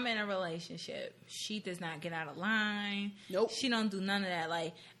 When I'm in a relationship, she does not get out of line. Nope. She don't do none of that.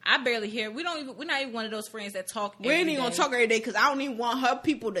 Like, I barely hear. We're not even one of those friends that talk We ain't even going to talk every day because I don't even want her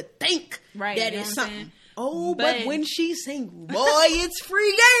people to think right, that you know it's what I'm something. saying? Oh, but when she's single, boy, it's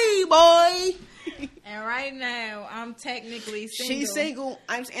free game, boy. And right now, I'm technically single. She's single.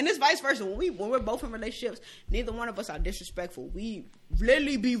 And it's vice versa. When we're both in relationships, neither one of us are disrespectful. We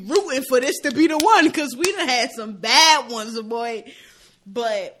literally be rooting for this to be the one because we done had some bad ones, boy.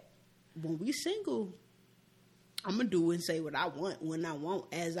 But when we single, I'm going to do and say what I want, when I want,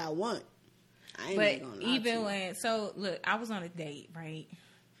 as I want. I ain't but gonna lie even to you. when, so look, I was on a date, right?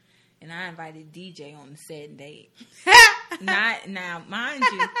 And I invited DJ on the said date. Not now, mind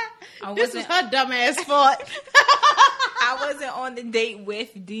you, This was her dumbass fault. I wasn't on the date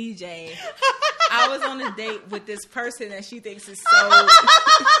with DJ. I was on a date with this person that she thinks is so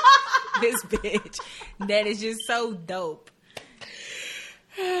this bitch that is just so dope.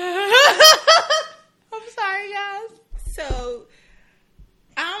 I'm sorry, guys. So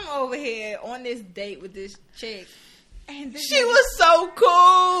I'm over here on this date with this chick. And she was so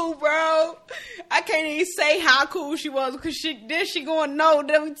cool, bro. I can't even say how cool she was because she gonna know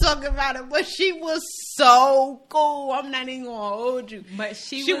that we talking about it. But she was so cool. I'm not even gonna hold you. But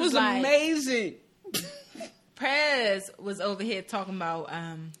she was like, amazing. Prez was over here talking about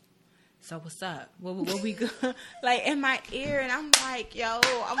so what's up? What we go like in my ear, and I'm like, yo,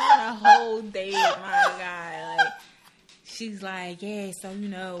 I'm on a whole date, my guy. Like, she's like, yeah, so you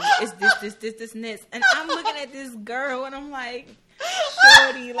know, it's this, and this, and I'm looking at this girl, and I'm like,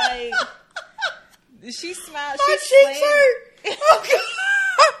 shorty, like, she smiled, she's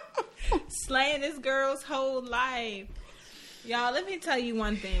slaying this girl's whole life. Y'all, let me tell you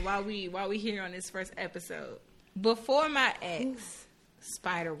one thing while we here on this first episode. Before my ex.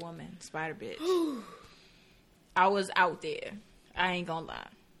 Spider bitch. I was out there. I ain't gonna lie.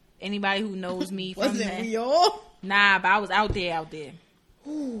 Anybody who knows me from Wasn't that, we all? Nah, but I was out there.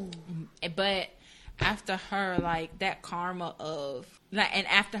 But after her, like that karma of like, and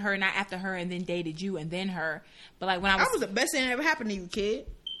after her, not after her, and then dated you, and then her. But like when I was the best thing that ever happened to you, kid.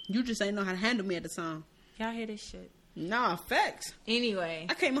 You just ain't know how to handle me at the time. y'all hear this shit. Nah, facts. Anyway,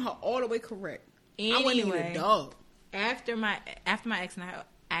 I came at her all the way correct. I wasn't even a dog. After my ex and I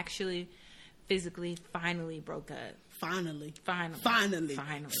actually physically finally broke up. Finally. In the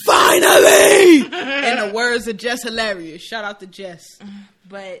words of Jess Hilarious. Shout out to Jess.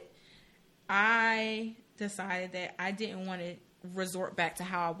 But I decided that I didn't want to resort back to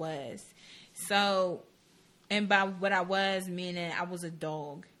how I was. So, and by what I was, meaning I was a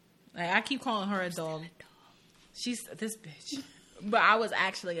dog. Like, I keep calling her a dog. She's this bitch. But I was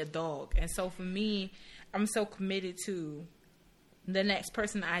actually a dog. And so for me, I'm so committed to the next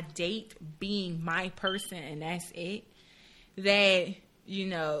person I date being my person, and that's it. That, you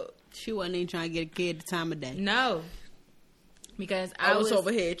know, she wasn't even trying to get a kid the time of day. No. Because I was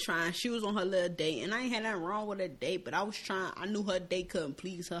over here trying. She was on her little date, and I ain't had nothing wrong with her date, but I was trying. I knew her date couldn't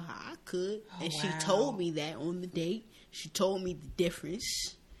please her how I could. And she told me that on the date. She told me the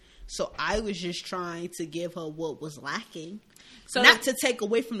difference. So I was just trying to give her what was lacking. So not to take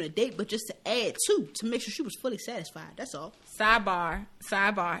away from the date, but just to add to make sure she was fully satisfied. That's all. Sidebar.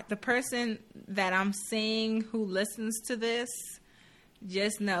 The person that I'm seeing who listens to this,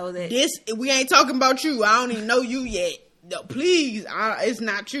 just know that we ain't talking about you. I don't even know you yet. No, please, it's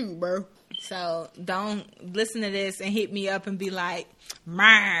not you, bro. So don't listen to this and hit me up and be like,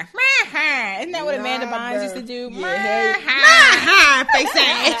 "Mah, mah." Isn't that what Amanda Bynes used to do? Yeah, face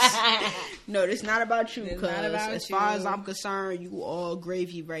ass. No, it's not about you. Because as far as I'm concerned, you all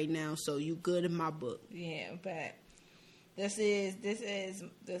gravy right now, so you good in my book. Yeah, but this is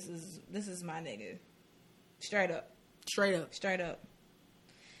my nigga. Straight up.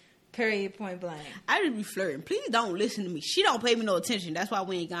 Period. Point blank. I just be flirting. Please don't listen to me. She don't pay me no attention. That's why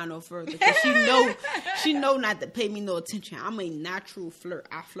we ain't gone no further. Cause she know not to pay me no attention. I'm a natural flirt.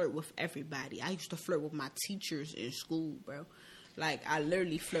 I flirt with everybody. I used to flirt with my teachers in school, bro. Like, I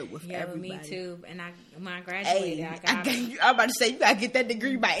literally flirt with everybody. Me too. And when I graduated, I'm about to say, you gotta get that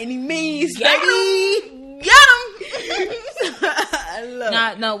degree by any means, baby. Get him.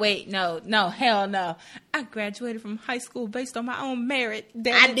 No, wait, no, hell no. I graduated from high school based on my own merit.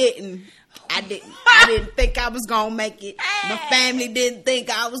 I didn't. I didn't think I was gonna make it. My family didn't think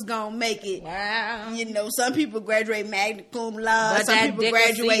I was gonna make it. Wow. You know, some people graduate magna cum laude. Some people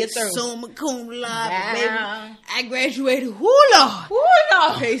graduate summa cum laude. Wow. Baby, I graduated whoo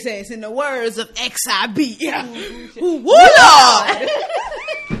Lord. He says, in the words of XIB, whoo Lord.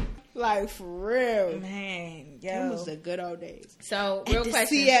 Like, for real. Man, yo. It was the good old days. So, real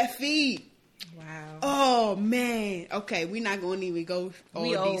question. CFE. Wow. Oh, man. Okay, we're not going to even go all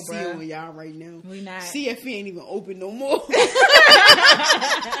DC bro. on y'all right now. We not. CFE ain't even open no more.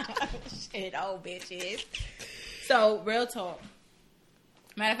 Shit, old bitches. So, real talk.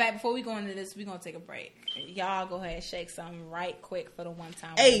 Matter of fact, before we go into this, we're going to take a break. Y'all go ahead and shake something right quick for the one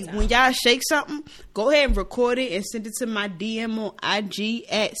time. Hey, when y'all shake something, go ahead and record it and send it to my DM on IG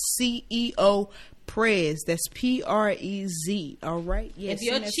at CEO Prez. That's PREZ. All right? Yeah, if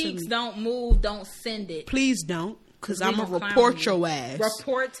your cheeks don't move, don't send it. Please don't, because I'm going to report your ass.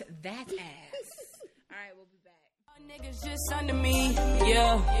 Report that ass. All right, we'll be back. Niggas just under me,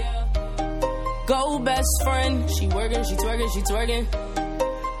 yeah. Go best friend. She working, she twerking, she twerking.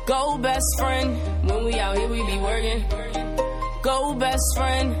 Go best friend. When we out here, we be working. Go best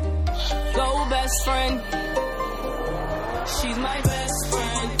friend. Go best friend. She's my best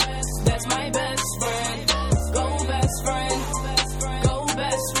friend. That's my best friend. Go best friend. Go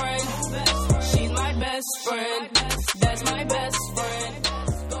best friend. She's my best friend. That's my best friend.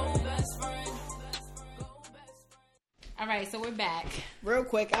 Go best friend. All right, so we're back. Real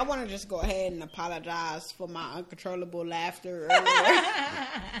quick, I want to just go ahead and apologize for my uncontrollable laughter earlier.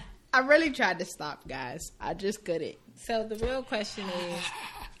 I really tried to stop, guys. I just couldn't. So the real question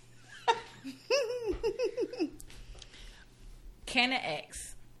is, can an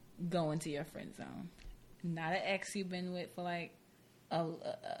ex go into your friend zone? Not an ex you've been with for like a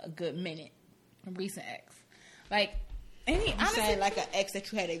good minute. A recent ex. Like, any, I'm saying like an ex that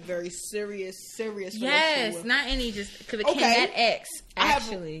you had a very serious relationship with. Not any, just because can that ex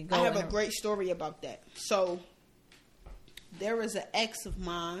actually go? I have a great story about that. So there was an ex of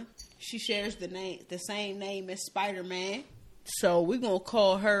mine. She shares the same name as Spider-Man. So we're gonna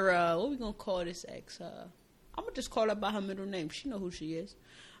call her. What we gonna call this ex? I'm gonna just call her by her middle name. She know who she is.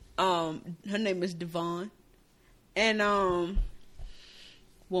 Her name is Devon. And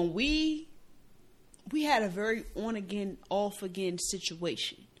when we had a very on again, off again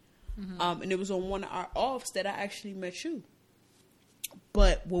situation. Mm-hmm. And it was on one of our offs that I actually met you.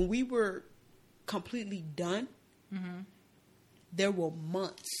 But when we were completely done, mm-hmm. there were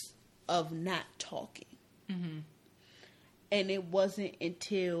months of not talking. Mm-hmm. And it wasn't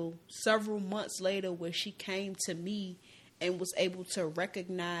until several months later where she came to me and was able to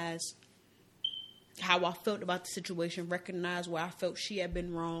recognize how I felt about the situation, recognize where I felt she had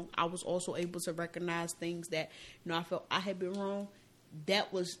been wrong. I was also able to recognize things that, I felt I had been wrong.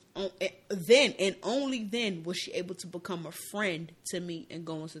 That was then, and only then was she able to become a friend to me and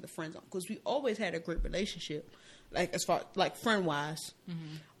go into the friend zone. Because we always had a great relationship, like as far like friend wise.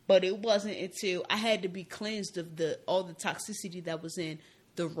 Mm-hmm. But it wasn't until I had to be cleansed of all the toxicity that was in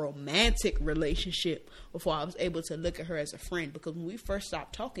the romantic relationship before I was able to look at her as a friend. Because when we first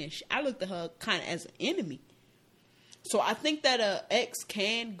stopped talking, I looked at her kind of as an enemy. So I think that an ex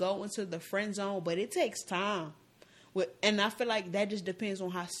can go into the friend zone, but it takes time. And I feel like that just depends on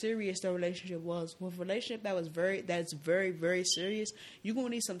how serious the relationship was. With a relationship that's very, very serious, you're going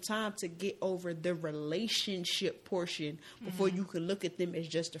to need some time to get over the relationship portion before you can look at them as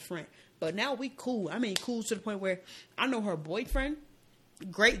just a friend. But now we cool. I mean, cool to the point where I know her boyfriend,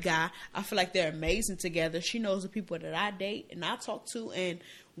 great guy. I feel like they're amazing together. She knows the people that I date and I talk to, and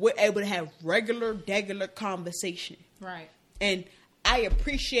we're able to have regular conversation. Right. And I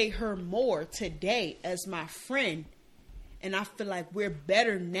appreciate her more today as my friend. And I feel like we're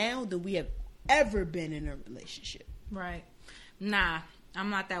better now than we have ever been in a relationship. Right. Nah,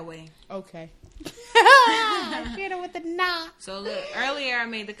 I'm not that way. Okay. Get it with the nah. So look, earlier I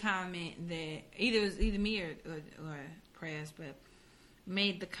made the comment that it was either me or Press, but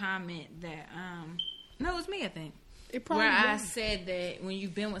made the comment that no, it was me, I think. It probably where was. I said that when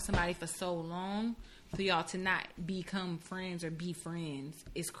you've been with somebody for so long, for y'all to not become friends or be friends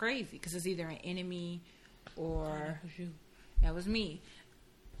is crazy, because it's either an enemy or that was me.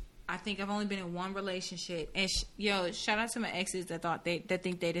 I think I've only been in one relationship. And shout out to my exes that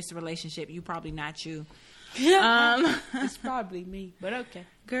think they this relationship. You probably not you. It's probably me, but okay.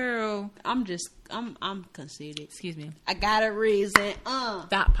 Girl, I'm conceited. Excuse me. I got a reason.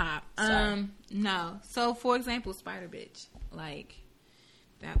 Stop pop. Sorry. No. So for example, Spider Bitch. Like,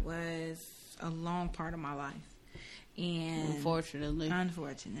 that was a long part of my life. And Unfortunately. And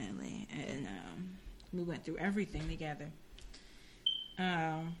we went through everything together.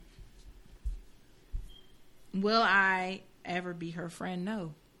 Will I ever be her friend?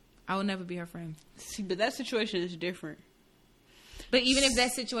 No. I will never be her friend. See, but that situation is different. But even if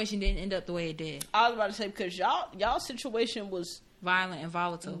that situation didn't end up the way it did. I was about to say, because y'all situation was violent and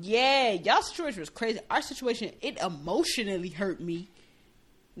volatile. Yeah, y'all situation was crazy. Our situation, it emotionally hurt me.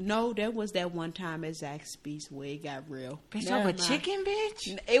 No, there was that one time at Zaxby's where it got real. Bitch, over chicken,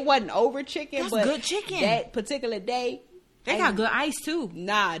 bitch? It wasn't over chicken, That's but good chicken. That particular day, they got good ice too.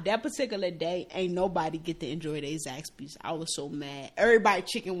 Nah, that particular day, ain't nobody get to enjoy their Zaxby's. I was so mad. Everybody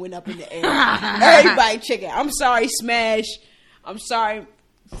chicken went up in the air. Everybody chicken. I'm sorry, Smash. I'm sorry.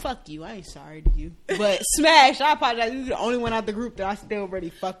 Fuck you. I ain't sorry to you. But Smash, I apologize. You're the only one out the group that I still really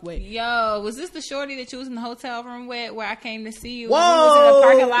fuck with. Yo, was this the shorty that you was in the hotel room with where I came to see you? Whoa. We was in the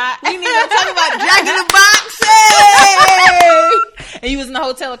parking lot. We need to talk about Jack in the Box. Hey! And you was in the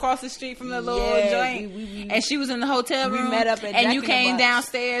hotel across the street from the little joint. And she was in the hotel room. We met up at Jack and you in came the Box.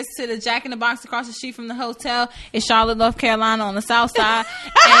 downstairs to the Jack in the Box across the street from the hotel in Charlotte, North Carolina on the south side.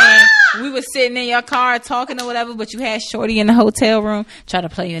 And we was sitting in your car talking or whatever, but you had shorty in the hotel room. Try to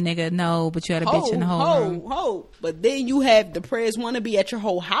play your nigga. No, but you had a bitch in the whole room. But then you have the prayers want to be at your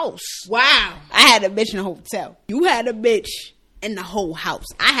whole house. Wow. I had a bitch in the hotel. You had a bitch in the whole house.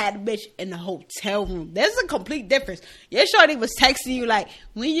 I had a bitch in the hotel room. There's a complete difference. Your shorty was texting you like,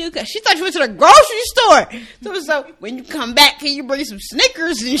 when you she thought you went to the grocery store. So when you come back, can you bring some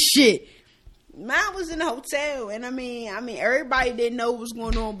Snickers and shit? Mine was in the hotel, and I mean, everybody didn't know what was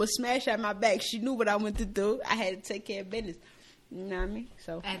going on, but Smash had my back. She knew what I went to do. I had to take care of business. You know what I mean?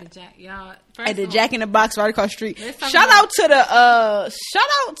 So at the Jack, y'all. At the Jack in the Box right across the street. Shout out to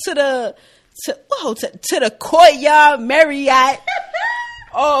the Courtyard Marriott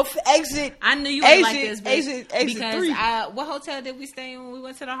off exit. I knew you would like this, bitch. Exit because 3. What hotel did we stay in when we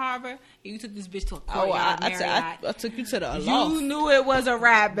went to the harbor? You took this bitch to a Courtyard Marriott. I took you to the Aloft. You knew it was a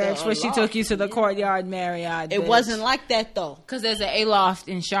rap, bitch, when she took you to the Courtyard Marriott. It wasn't like that though. Because there's an Aloft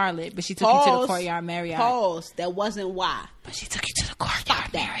in Charlotte, but she took you to the Courtyard Marriott. Pause. That wasn't why. But she took you to the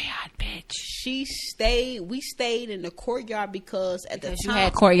Courtyard Marriott, bitch. We stayed in the Courtyard because at the time you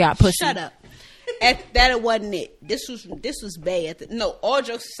had Courtyard pussy. Shut up. That wasn't it. This was Bay all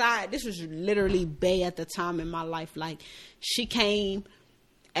jokes aside, this was literally Bay at the time in my life. Like she came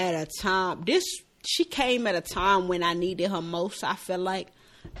at a time when I needed her most, I felt like.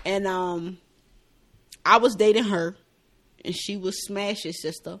 And I was dating her and she was Smash's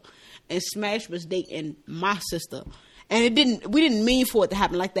sister and Smash was dating my sister. And we didn't mean for it to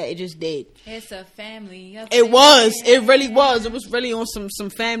happen like that. It just did. It's a family. It was. It really was. It was really on some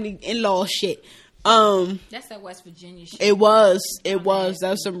family in-law shit. That's that West Virginia shit. It was. That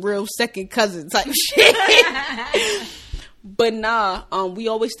was some real second cousin type shit. But nah, we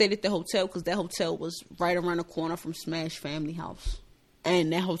always stayed at the hotel because that hotel was right around the corner from Smash Family House.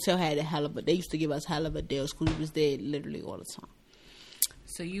 And that hotel had they used to give us hell of a deals because we was there literally all the time.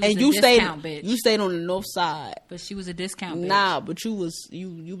 So you was a discount bitch. You stayed on the north side. But she was a discount bitch. Nah, but you was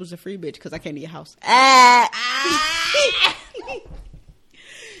a free bitch because I came to your house.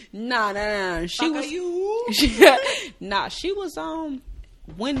 Nah. She was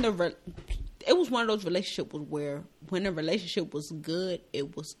it was one of those relationships where when the relationship was good,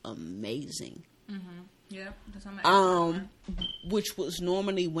 it was amazing. Mm-hmm. Yeah, that's what I'm which was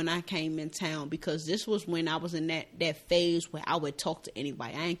normally when I came in town because this was when I was in that phase where I would talk to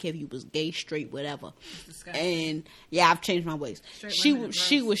anybody. I didn't care if you was gay, straight, whatever. And yeah, I've changed my ways. She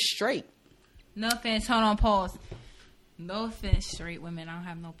was straight. No offense. Hold on, pause. No offense, straight women. I don't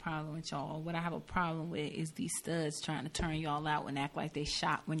have no problem with y'all. What I have a problem with is these studs trying to turn y'all out and act like they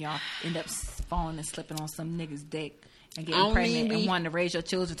shot when y'all end up falling and slipping on some nigga's dick and getting pregnant and wanting to raise your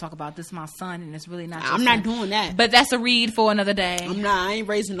children. Talk about this my son and it's really not your son. not doing that. But that's a read for another day. I ain't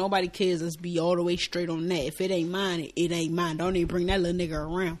raising nobody kids. Let's be all the way straight on that. If it ain't mine, it ain't mine. Don't even bring that little nigga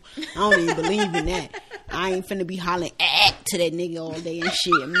around. I don't even believe in that. I ain't finna be hollering to that nigga all day and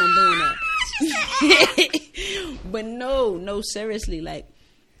shit. I'm not doing that. But no, seriously, like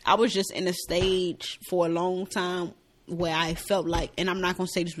I was just in a stage for a long time where I felt like, and I'm not gonna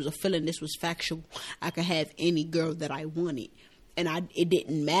say this was a feeling, this was factual, I could have any girl that I wanted, and it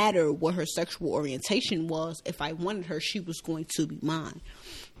didn't matter what her sexual orientation was. If I wanted her, she was going to be mine.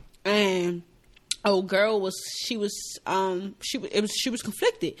 And old girl was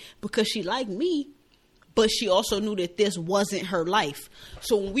conflicted because she liked me, but she also knew that this wasn't her life.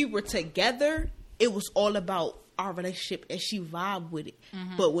 So when we were together, it was all about our relationship and she vibed with it.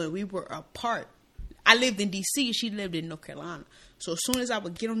 Mm-hmm. But when we were apart, I lived in DC, she lived in North Carolina. So as soon as I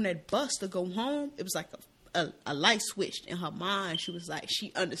would get on that bus to go home, it was like a light switched in her mind. She was like,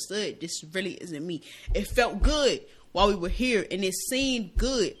 she understood this really isn't me. It felt good while we were here and it seemed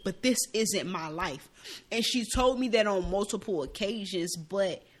good, but this isn't my life. And she told me that on multiple occasions,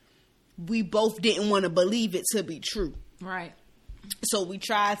 but we both didn't want to believe it to be true. Right. So we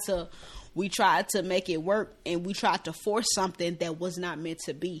tried to make it work, and we tried to force something that was not meant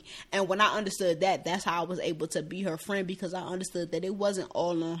to be. And when I understood that, that's how I was able to be her friend, because I understood that it wasn't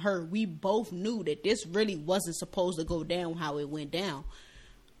all on her. We both knew that this really wasn't supposed to go down how it went down.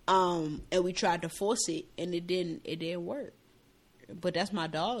 And we tried to force it, and it didn't work. But that's my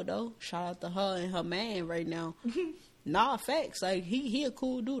dog, though. Shout out to her and her man right now. Nah, facts. Like, he a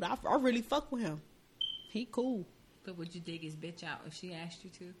cool dude. I really fuck with him. He cool. But would you dig his bitch out if she asked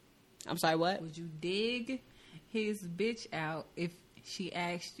you to? I'm sorry, what? Would you dig his bitch out if she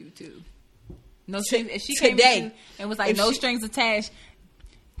asked you to? No strings. If she came to you and was like, no strings attached,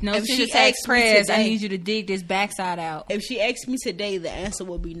 no strings attached, prayers, I need you to dig this backside out. If she asked me today, the answer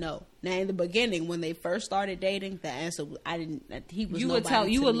would be no. Now, in the beginning, when they first started dating, the answer was, he was. You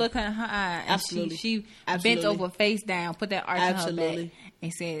would look in her eye, and absolutely. She bent over face down, put that arch in her back,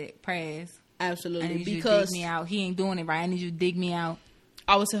 and said, prayers. Absolutely, I need you to dig me out. He ain't doing it right. I need you to dig me out.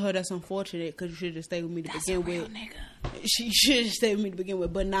 I would tell her that's unfortunate because you should have stayed with me to begin with. Nigga. She should have stayed with me to begin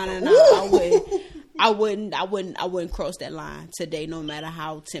with, but nah, I wouldn't cross that line today, no matter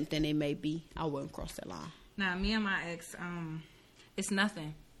how tempting it may be. I wouldn't cross that line. Nah, me and my ex, it's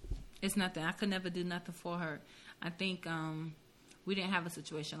nothing. It's nothing. I could never do nothing for her. I think we didn't have a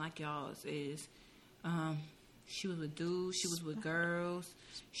situation like y'all's. She was with dudes. She was with girls.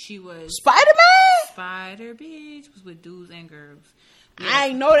 She was Spider-Man. Spider bitch was with dudes and girls. I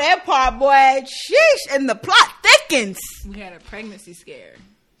ain't know that part, boy. Sheesh, and the plot thickens. We had a pregnancy scare.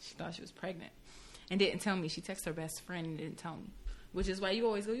 She thought she was pregnant and didn't tell me. She texted her best friend and didn't tell me, which is why you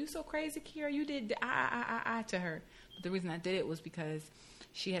always go, "You so crazy, Kiara. You did I to her." But the reason I did it was because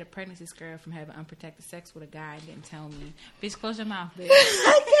she had a pregnancy scare from having unprotected sex with a guy and didn't tell me. Bitch, close your mouth, bitch.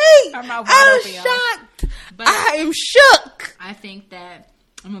 Okay, her mouth I'm open, shocked. But I am shook. I think that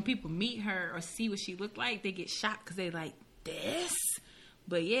when people meet her or see what she looked like, they get shocked because they like this.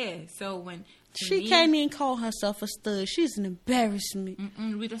 But yeah, so when she can't even call herself a stud, she's an embarrassment.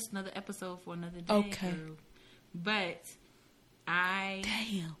 That's another episode for another day. Okay, girl. But I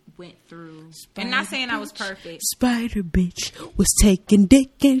went through, Spider and not saying bitch. I was perfect. Spider bitch was taking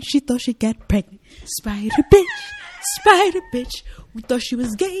dick and she thought she got pregnant. Spider bitch, we thought she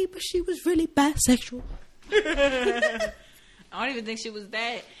was gay, but she was really bisexual. I don't even think she was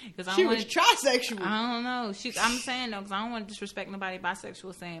that. She was trisexual. I don't know. I'm saying though, because I don't want to disrespect nobody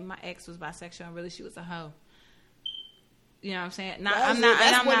bisexual. Saying my ex was bisexual and really she was a hoe. You know what I'm saying? I'm not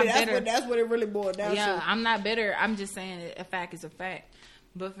bitter. That's what it really boiled down to. Yeah, I'm not bitter. I'm just saying a fact is a fact.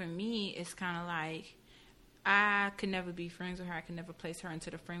 But for me, it's kind of like I could never be friends with her. I could never place her into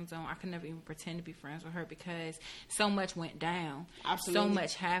the friend zone. I could never even pretend to be friends with her because so much went down. Absolutely. So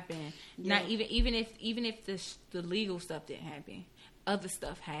much happened. Yeah. Not even if the legal stuff didn't happen, other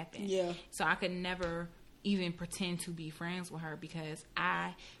stuff happened. Yeah. So I could never even pretend to be friends with her because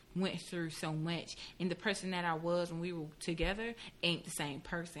I went through so much, and the person that I was when we were together ain't the same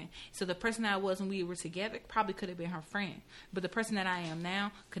person. So the person that I was when we were together probably could have been her friend, but the person that I am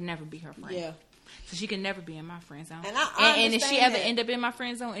now could never be her friend. Yeah. So she can never be in my friend zone. And if she ever end up in my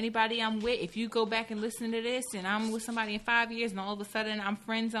friend zone, anybody I'm with, if you go back and listen to this and I'm with somebody in 5 years and all of a sudden I'm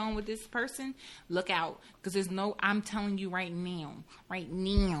friend zone with this person, look out. Because I'm telling you right now,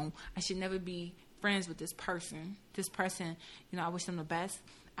 I should never be friends with this person. This person, I wish them the best.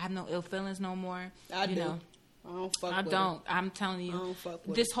 I have no ill feelings no more. I do. I don't. I'm telling you. I don't fuck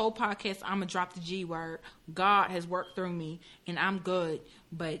with this whole podcast, I'm going to drop the G word. God has worked through me, and I'm good.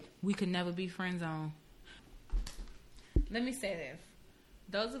 But we could never be friend zone. Let me say this.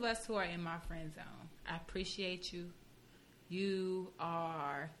 Those of us who are in my friend zone, I appreciate you. You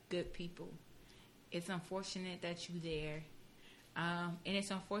are good people. It's unfortunate that you're there. And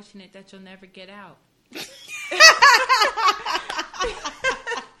it's unfortunate that you'll never get out.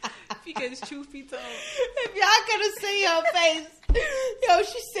 Because truth be told, if y'all could have seen her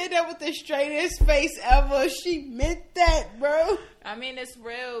face, she said that with the straightest face ever. She meant that, bro. I mean, it's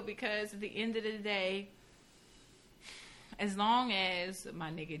real because at the end of the day, as long as my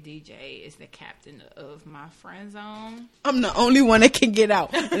nigga DJ is the captain of my friend zone, I'm the only one that can get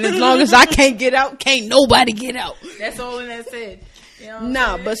out. And as long as I can't get out, can't nobody get out. That's all in that said. You know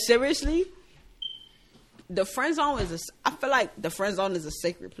Nah, but seriously, the friend zone I feel like the friend zone is a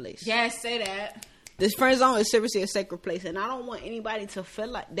sacred place. Yes, say that. This friend zone is seriously a sacred place, and I don't want anybody to feel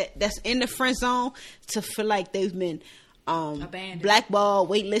like that's in the friend zone to feel like they've been abandoned, blackballed,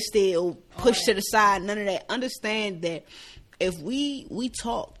 waitlisted, or pushed to the side. None of that. Understand that if we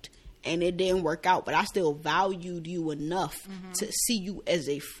talked and it didn't work out, but I still valued you enough to see you as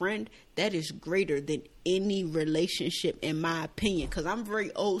a friend, that is greater than any relationship, in my opinion. Because I'm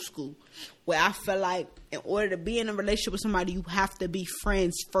very old school, where I feel like in order to be in a relationship with somebody, you have to be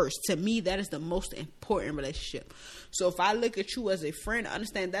friends first. To me, that is the most important relationship. So if I look at you as a friend,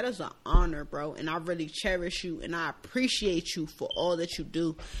 understand that is an honor, bro. And I really cherish you, and I appreciate you for all that you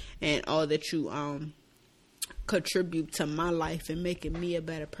do and all that you contribute to my life and making me a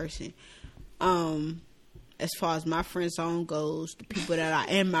better person. As far as my friend zone goes, the people that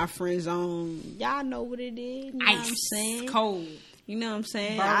are in my friend zone, y'all know what it is. You know what I'm saying? Cold. You know what I'm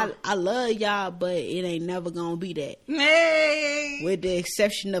saying? I love y'all, but it ain't never gonna be that. Hey. With the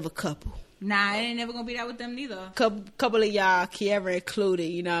exception of a couple. Nah, it ain't never gonna be that with them neither. Couple of y'all, Kiara included,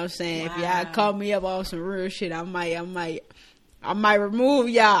 you know what I'm saying? Wow. If y'all call me up on some real shit, I might remove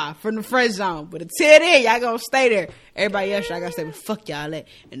y'all from the friend zone. But until then, y'all gonna stay there. Everybody else, y'all gotta stay where the fuck y'all at.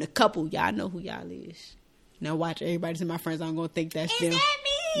 And the couple, y'all know who y'all is. Now watch, everybody's in my friend zone gonna think that's them. Is that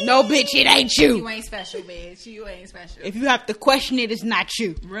me? No, bitch, it ain't you. You ain't special, bitch. You ain't special. If you have to question it, it's not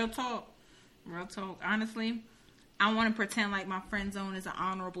you. Real talk. Real talk. Honestly, I want to pretend like my friend zone is an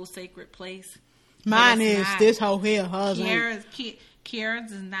honorable, sacred place. Mine is not. This whole here.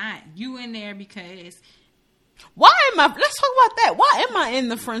 Kiara's is not. You in there because... Why am I... Let's talk about that. Why am I in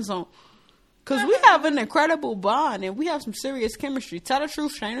the friend zone? Because we have an incredible bond and we have some serious chemistry. Tell the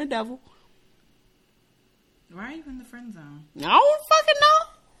truth, shame the devil. Why are you in the friend zone? I don't fucking know.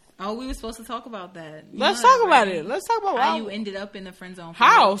 Oh, we were supposed to talk about that. Let's talk about it. Let's talk about how you ended up in the friend zone.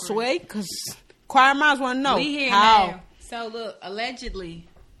 How, Sway? Because choir minds want to know. We here how. Now. So, look, allegedly,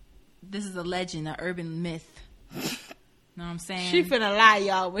 this is a legend, an urban myth. Know what I'm saying? She finna lie,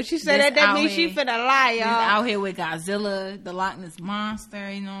 y'all. When she said that means she finna lie, y'all. Out here with Godzilla, the Loch Ness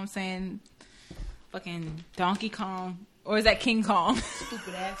Monster, you know what I'm saying? Fucking Donkey Kong. Or is that King Kong?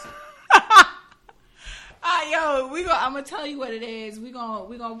 Stupid ass. Yo, I'm gonna tell you what it is. We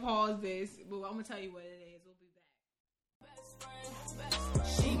gonna pause this, but I'm gonna tell you what it is. We'll be back.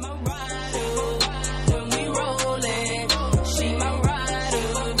 She my rider when we rollin'. She my rider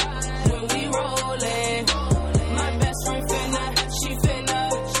when we rollin'. My best friend finna,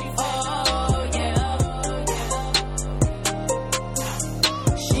 oh yeah.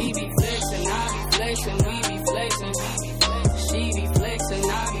 She be flexin', I be flexin', we be flexin'. She be flexin',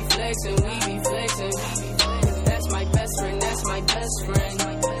 I be flexin', we be flexin'. That's my best friend.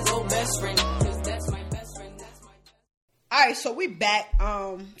 Go best friend. Cause that's my best friend. That's my best. Alright, so we back.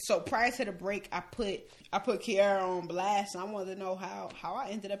 So prior to the break, I put Kiara on blast, and I wanted to know how I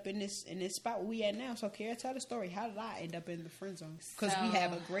ended up in this spot where we at now. So Kiara, tell the story. How did I end up in the friend zone? Because we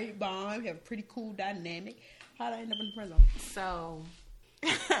have a great bond, we have a pretty cool dynamic. How did I end up in the friend zone? So,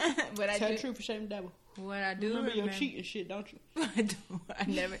 tell the truth for shame the devil. What I do remember your cheating shit, don't you? I do. I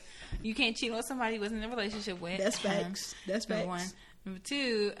never. You can't cheat on somebody you wasn't in a relationship with. That's facts. That's facts. Number one. Number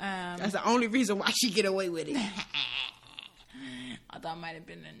two. That's the only reason why she get away with it. I thought it might have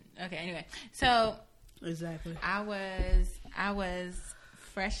been. Okay. Anyway, so exactly. I was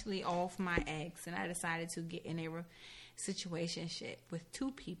freshly off my ex, and I decided to get in a situationship with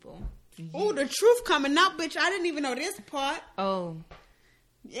two people. Oh, the truth coming out, bitch! I didn't even know this part. Oh.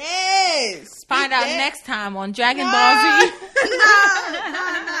 Yes. Find out next time on Dragon Ball Z.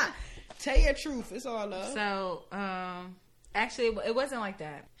 Nah. Tell your truth. It's all love. So, actually, it wasn't like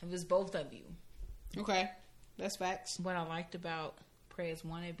that. It was both of you. Okay. That's facts. What I liked about Prayers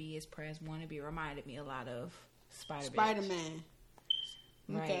Wannabe is Prayers Wannabe reminded me a lot of Spider-Man.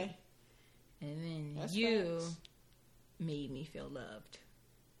 Right. Okay. And then That's you facts. made me feel loved.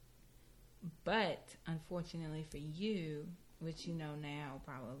 But, unfortunately for you, which you know now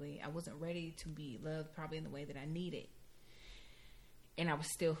probably, I wasn't ready to be loved probably in the way that I needed. And I was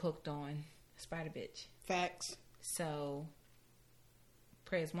still hooked on Spider-Bitch. Facts. So,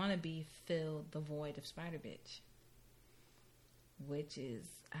 Prayers Wannabe filled the void of Spider-Bitch. Which is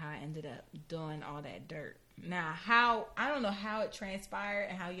how I ended up doing all that dirt. Now, I don't know how it transpired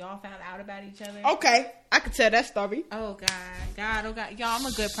and how y'all found out about each other. Okay. I could tell that story. Oh, God. Y'all, I'm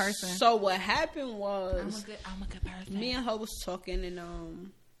a good person. So, what happened was... I'm a good person. Me and her was talking,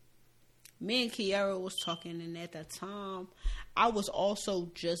 and me and Kiara was talking, and at that time, I was also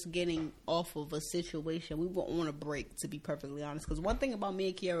just getting off of a situation. We were on a break, to be perfectly honest. Because one thing about me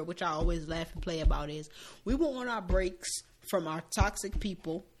and Kiara, which I always laugh and play about, is we were on our breaks from our toxic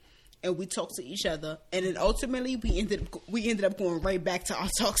people, and we talked to each other, and then ultimately we ended up going right back to our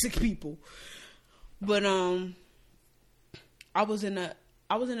toxic people. But I was in a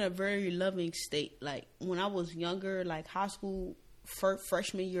very loving state. Like when I was younger, like high school,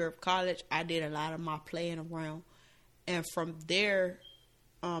 freshman year of college, I did a lot of my playing around. And from there,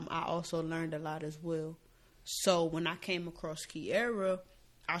 I also learned a lot as well. So when I came across Kiara,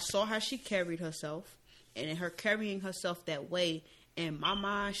 I saw how she carried herself. And in her carrying herself that way, in my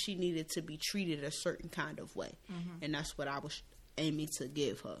mind, she needed to be treated a certain kind of way. Mm-hmm. And that's what I was aiming to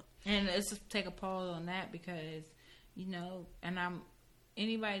give her. And let's just take a pause on that because, you know, and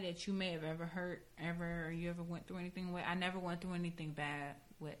anybody that you may have ever hurt, or you ever went through anything with, I never went through anything bad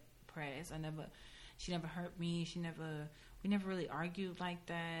with Prez. She never hurt me. We never really argued like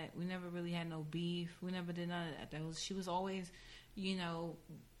that. We never really had no beef. We never did none of that. She was always, you know,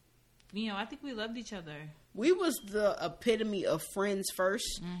 I think we loved each other. We was the epitome of friends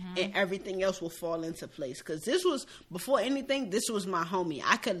first, and everything else will fall into place. Because this was, before anything, this was my homie.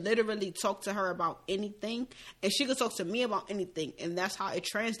 I could literally talk to her about anything, and she could talk to me about anything. And that's how it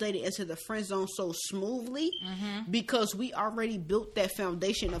translated into the friend zone so smoothly, because we already built that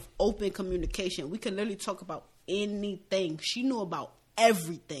foundation of open communication. We could literally talk about anything. She knew about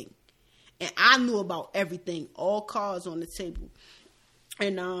everything, and I knew about everything. All cards on the table.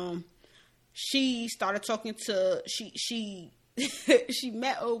 And she started talking to she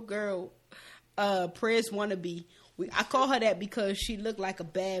met old girl Prez Wannabe. I call her that because she looked like a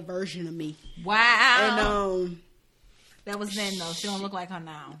bad version of me. Wow. And that was then though. She don't look like her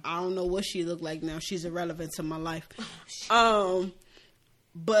now. I don't know what she looked like now. She's irrelevant to my life.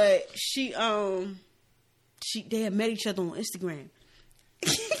 But they had met each other on Instagram.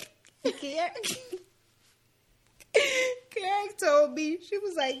 Karen told me, she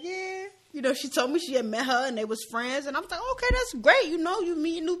was like, yeah. You know, she told me she had met her and they was friends. And I was like, okay, that's great. You know, you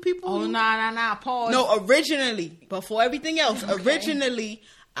meet new people. Oh, nah. Pause. No, originally, before everything else, originally,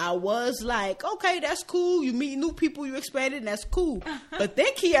 I was like, okay, that's cool. You meet new people, you expanded, and that's cool. But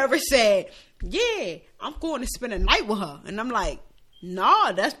then Kiara said, yeah, I'm going to spend a night with her. And I'm like,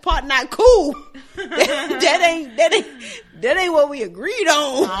 nah, that's part not cool. that ain't what we agreed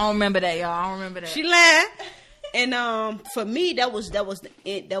on. I don't remember that, y'all. I don't remember that. She lied. And for me, that was the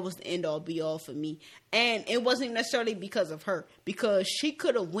end all be all for me. And it wasn't necessarily because of her, because she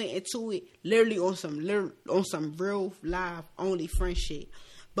could have went into it literally on some real live only friend shit.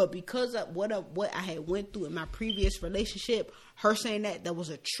 But because of what I had went through in my previous relationship, her saying that was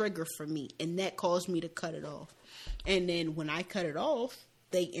a trigger for me, and that caused me to cut it off. And then when I cut it off,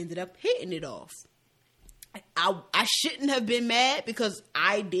 they ended up hitting it off. I shouldn't have been mad because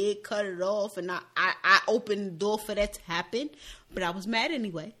I did cut it off, and I opened the door for that to happen. But I was mad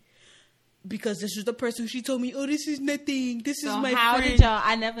anyway because this was the person who she told me, oh, this is nothing. This is my friend. How did y'all?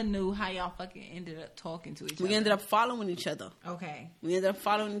 I never knew how y'all fucking ended up talking to each other. We ended up following each other. Okay. We ended up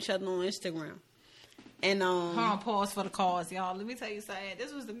following each other on Instagram. And hold on, pause for the cause, y'all. Let me tell you something.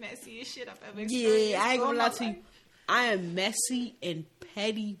 This was the messiest shit I've ever experienced. Yeah, I ain't gonna lie to you. I am messy and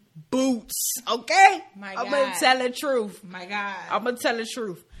petty boots. Okay? I'm gonna tell the truth. My God. I'm gonna tell the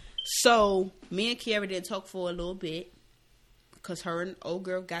truth. So me and Kiara did talk for a little bit because her and old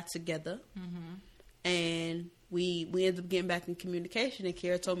girl got together, and we ended up getting back in communication. And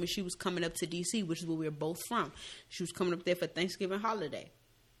Kiara told me she was coming up to DC, which is where we were both from. She was coming up there for Thanksgiving holiday.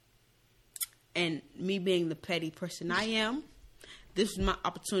 And me being the petty person I am, this was my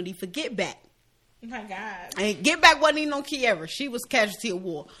opportunity for get back. My God. And get back wasn't even on Kiara. She was casualty of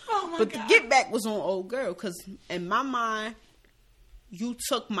war. Oh my but God. The get back was on old girl, because in my mind, you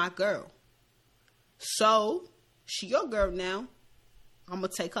took my girl. So she your girl now. I'm gonna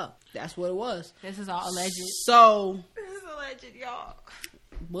take her. That's what it was. This is all alleged. So this is alleged, y'all.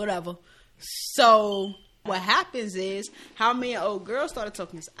 Whatever. So what happens is how me and old girl started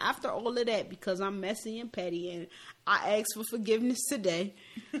talking. After all of that, because I'm messy and petty, and I asked for forgiveness today.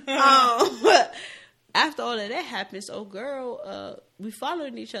 After all of that happens, old girl, we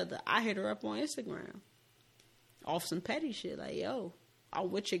following each other. I hit her up on Instagram off some petty shit. Like, yo,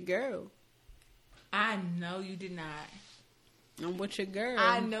 I'm with your girl. I know you did not. I'm with your girl.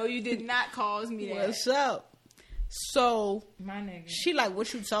 I know you did not cause me that. What's up? So, my nigga. She like,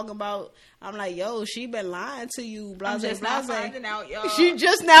 what you talking about? I'm like, yo, she been lying to you. Blase, I'm just blase. now finding out, y'all. She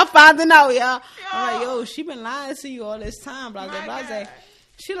just now finding out, y'all. I'm like, yo, she been lying to you all this time. Blase, blase.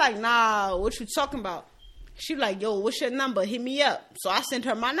 She like, nah, what you talking about? She like, yo, what's your number? Hit me up. So I sent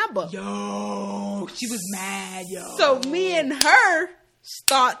her my number. Yo, she was mad, yo. So me and her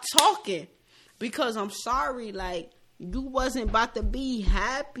start talking because I'm sorry, like, you wasn't about to be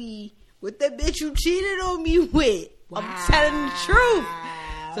happy with the bitch you cheated on me with. Wow. I'm telling the truth.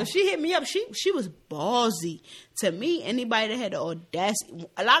 So she hit me up. She was ballsy. To me, anybody that had the audacity,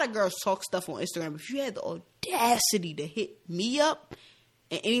 a lot of girls talk stuff on Instagram, but if you had the audacity to hit me up,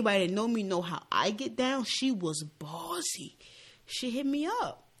 and anybody that know me know how I get down, she was ballsy. She hit me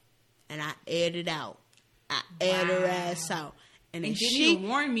up, and I aired it out. I aired her ass out. And then didn't even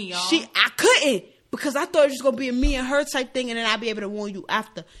warn me, y'all. I couldn't, because I thought it was going to be a me and her type thing, and then I'd be able to warn you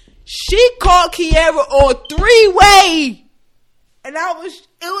after. She called Kiara on 3-way. And it was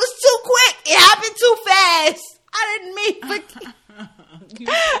too quick. It happened too fast. I didn't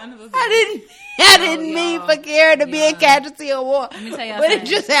mean for Kiara to be a casualty of war. Let me tell y'all but something. It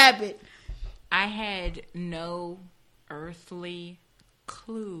just happened. I had no earthly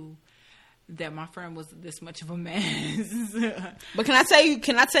clue that my friend was this much of a mess. But can I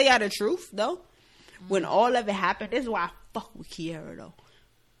tell y'all the truth though? When all of it happened, this is why I fuck with Kiara though.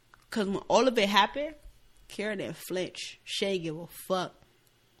 Cause when all of it happened, Kiara didn't flinch. She ain't give a fuck.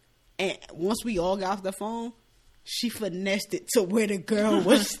 And once we all got off the phone, she finessed it to where the girl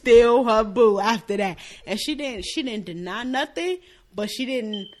was still her boo after that. And she didn't deny nothing, but she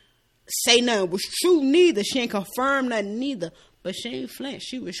didn't say nothing was true neither. She ain't confirm nothing neither. But she ain't flinch.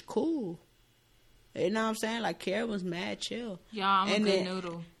 She was cool. You know what I'm saying? Like, Kiara was mad chill. Y'all, I'm a good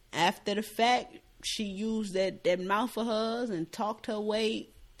noodle. After the fact, she used that mouth of hers and talked her way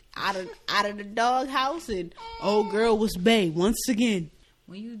out of the doghouse, and old girl was bae once again.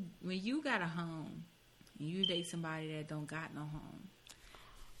 When you got a home, and you date somebody that don't got no home.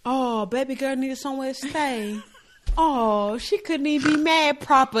 Oh, baby girl needed somewhere to stay. Oh, she couldn't even be mad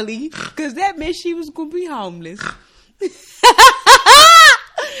properly because that meant she was gonna be homeless.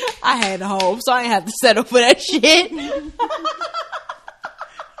 I had a home, so I didn't have to settle for that shit.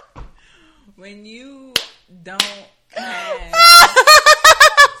 When you don't have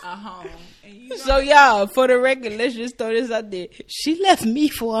a home. And so y'all, for the record, let's just throw this out there. She left me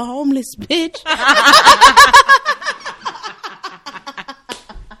for a homeless bitch.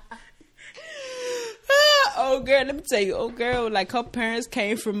 Oh girl, let me tell you, old girl, like her parents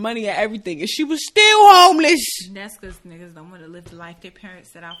came from money and everything, and she was still homeless. That's because niggas don't want to live the life their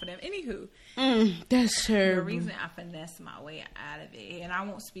parents set out for them. Anywho, that's her. The reason I finessed my way out of it, and I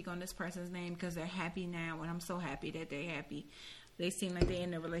won't speak on this person's name because they're happy now, and I'm so happy that they're happy. They seem like they're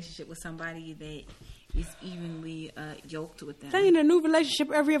in a relationship with somebody that is evenly yoked with them. They in a new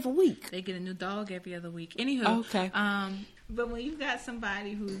relationship every other week. They get a new dog every other week. Anywho, okay. But when you got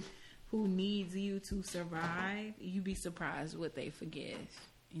somebody who needs you to survive, you be surprised what they forgive.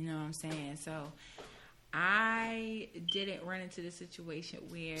 You know what I'm saying? So I didn't run into the situation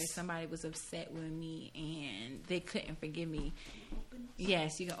where somebody was upset with me and they couldn't forgive me.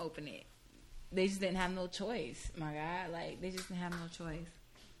 Yes, you can open it. They just didn't have no choice, my God. Like, they just didn't have no choice.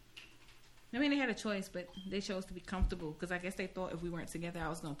 I mean, they had a choice, but they chose to be comfortable because I guess they thought if we weren't together, I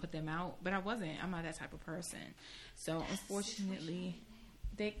was going to put them out. But I wasn't. I'm not that type of person. So, unfortunately,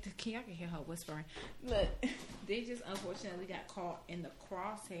 I can hear her whispering. Look, they just unfortunately got caught in the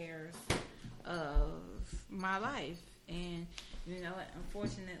crosshairs of my life. And, you know what?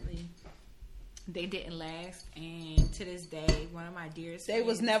 Unfortunately, they didn't last. And to this day, one of my dearest friends,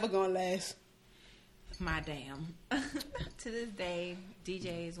 was never going to last. My damn. To this day,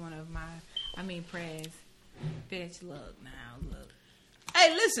 DJ is one of my, Prez. Bitch, look now, look.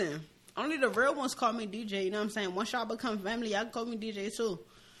 Hey, listen. Only the real ones call me DJ, you know what I'm saying? Once y'all become family, y'all can call me DJ too.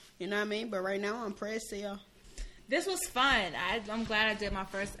 You know what I mean? But right now, I'm Prez to y'all. This was fun. I'm glad I did my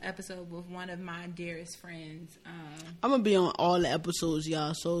first episode with one of my dearest friends. I'm going to be on all the episodes,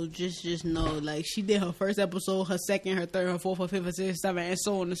 y'all. So just know, like, she did her first episode, her second, her third, her fourth, her fifth, her sixth, seventh, and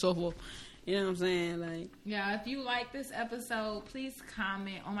so on and so forth. You know what I'm saying? Like, yeah, if you like this episode, please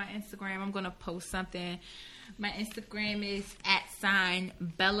comment on my Instagram. I'm going to post something. My Instagram is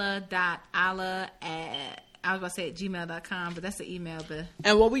 @bella.ala I was about to say at gmail.com, but that's the email.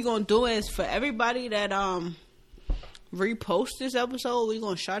 And what we going to do is for everybody that repost this episode, we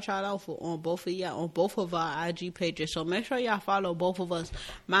going to shout y'all out on both of y'all, on both of our IG pages. So make sure y'all follow both of us.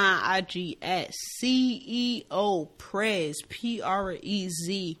 My IG at CEO Prez, Prez.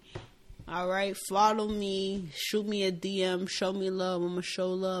 All right, follow me, shoot me a DM, show me love. I'm gonna show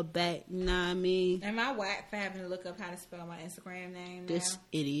love back. You know what I mean? Am I whack for having to look up how to spell my Instagram name now? This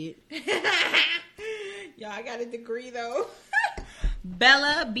idiot. Yo, I got a degree though.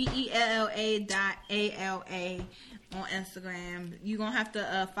 Bella, BELLA.ALA. on Instagram. You're going to have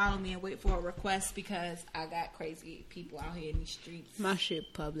to follow me and wait for a request because I got crazy people out here in these streets. My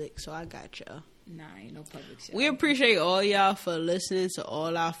shit public, so I got y'all. Nah, ain't no public shit. We appreciate all y'all for listening to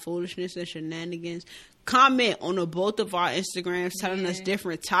all our foolishness and shenanigans. Comment on the both of our Instagrams telling us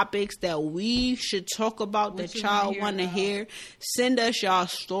different topics that we should talk about that y'all want to hear. Send us y'all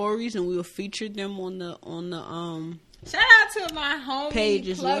stories and we will feature them on the Shout out to my homie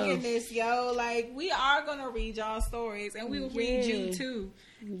pages plugging this, yo. Like, we are gonna read y'all stories and we will read you too.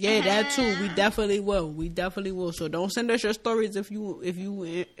 Yeah, that too. We definitely will. So don't send us your stories if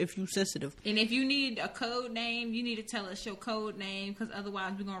you sensitive. And if you need a code name, you need to tell us your code name because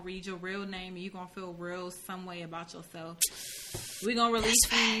otherwise we're gonna read your real name and you're gonna feel real some way about yourself. We're gonna release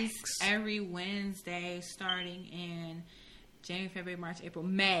these every Wednesday starting in January, February, March, April,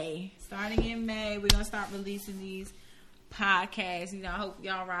 May. Starting in May, we're gonna start releasing these podcasts. You know, I hope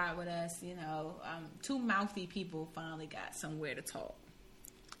y'all ride with us. You know, two mouthy people finally got somewhere to talk.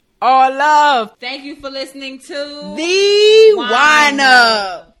 All love. Thank you for listening to The Wine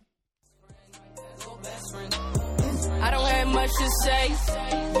Up. I don't have much to say.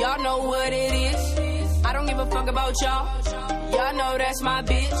 Y'all know what it is. I don't give a fuck about y'all. Y'all know that's my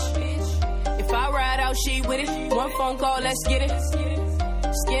bitch. If I ride out, she with it. One phone call, let's get it.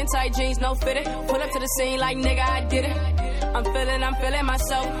 Skin tight jeans, no fitted. Pull up to the scene like nigga, I did it. I'm feeling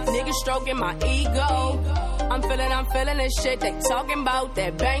myself. Niggas stroking my ego. I'm feeling this shit they talking about,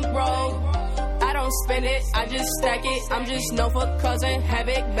 that bankroll. I don't spend it, I just stack it. I'm just known for causing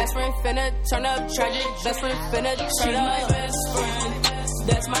havoc. Best friend finna turn up tragic. Best friend finna turn up. My best friend,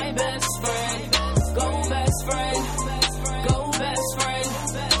 that's my best friend. Go best friend, go best friend.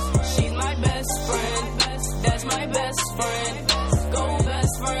 She's my best friend, that's my best friend. Go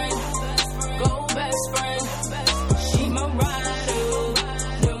best friend, go best friend. She my rider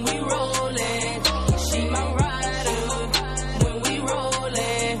when we rollin'. She my rider when we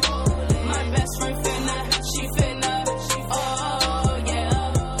rollin'. My best friend finna, she finna, oh yeah.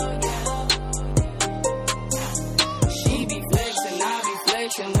 She be flexin', I be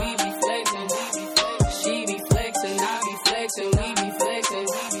flexin', we be flexin'. She be flexin', I be flexin', we be flexin'.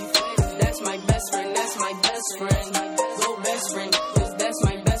 That's my best friend, that's my best friend. Go best friend, 'cause that's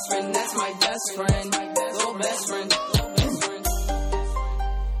my best friend, that's my best friend. Go best friend.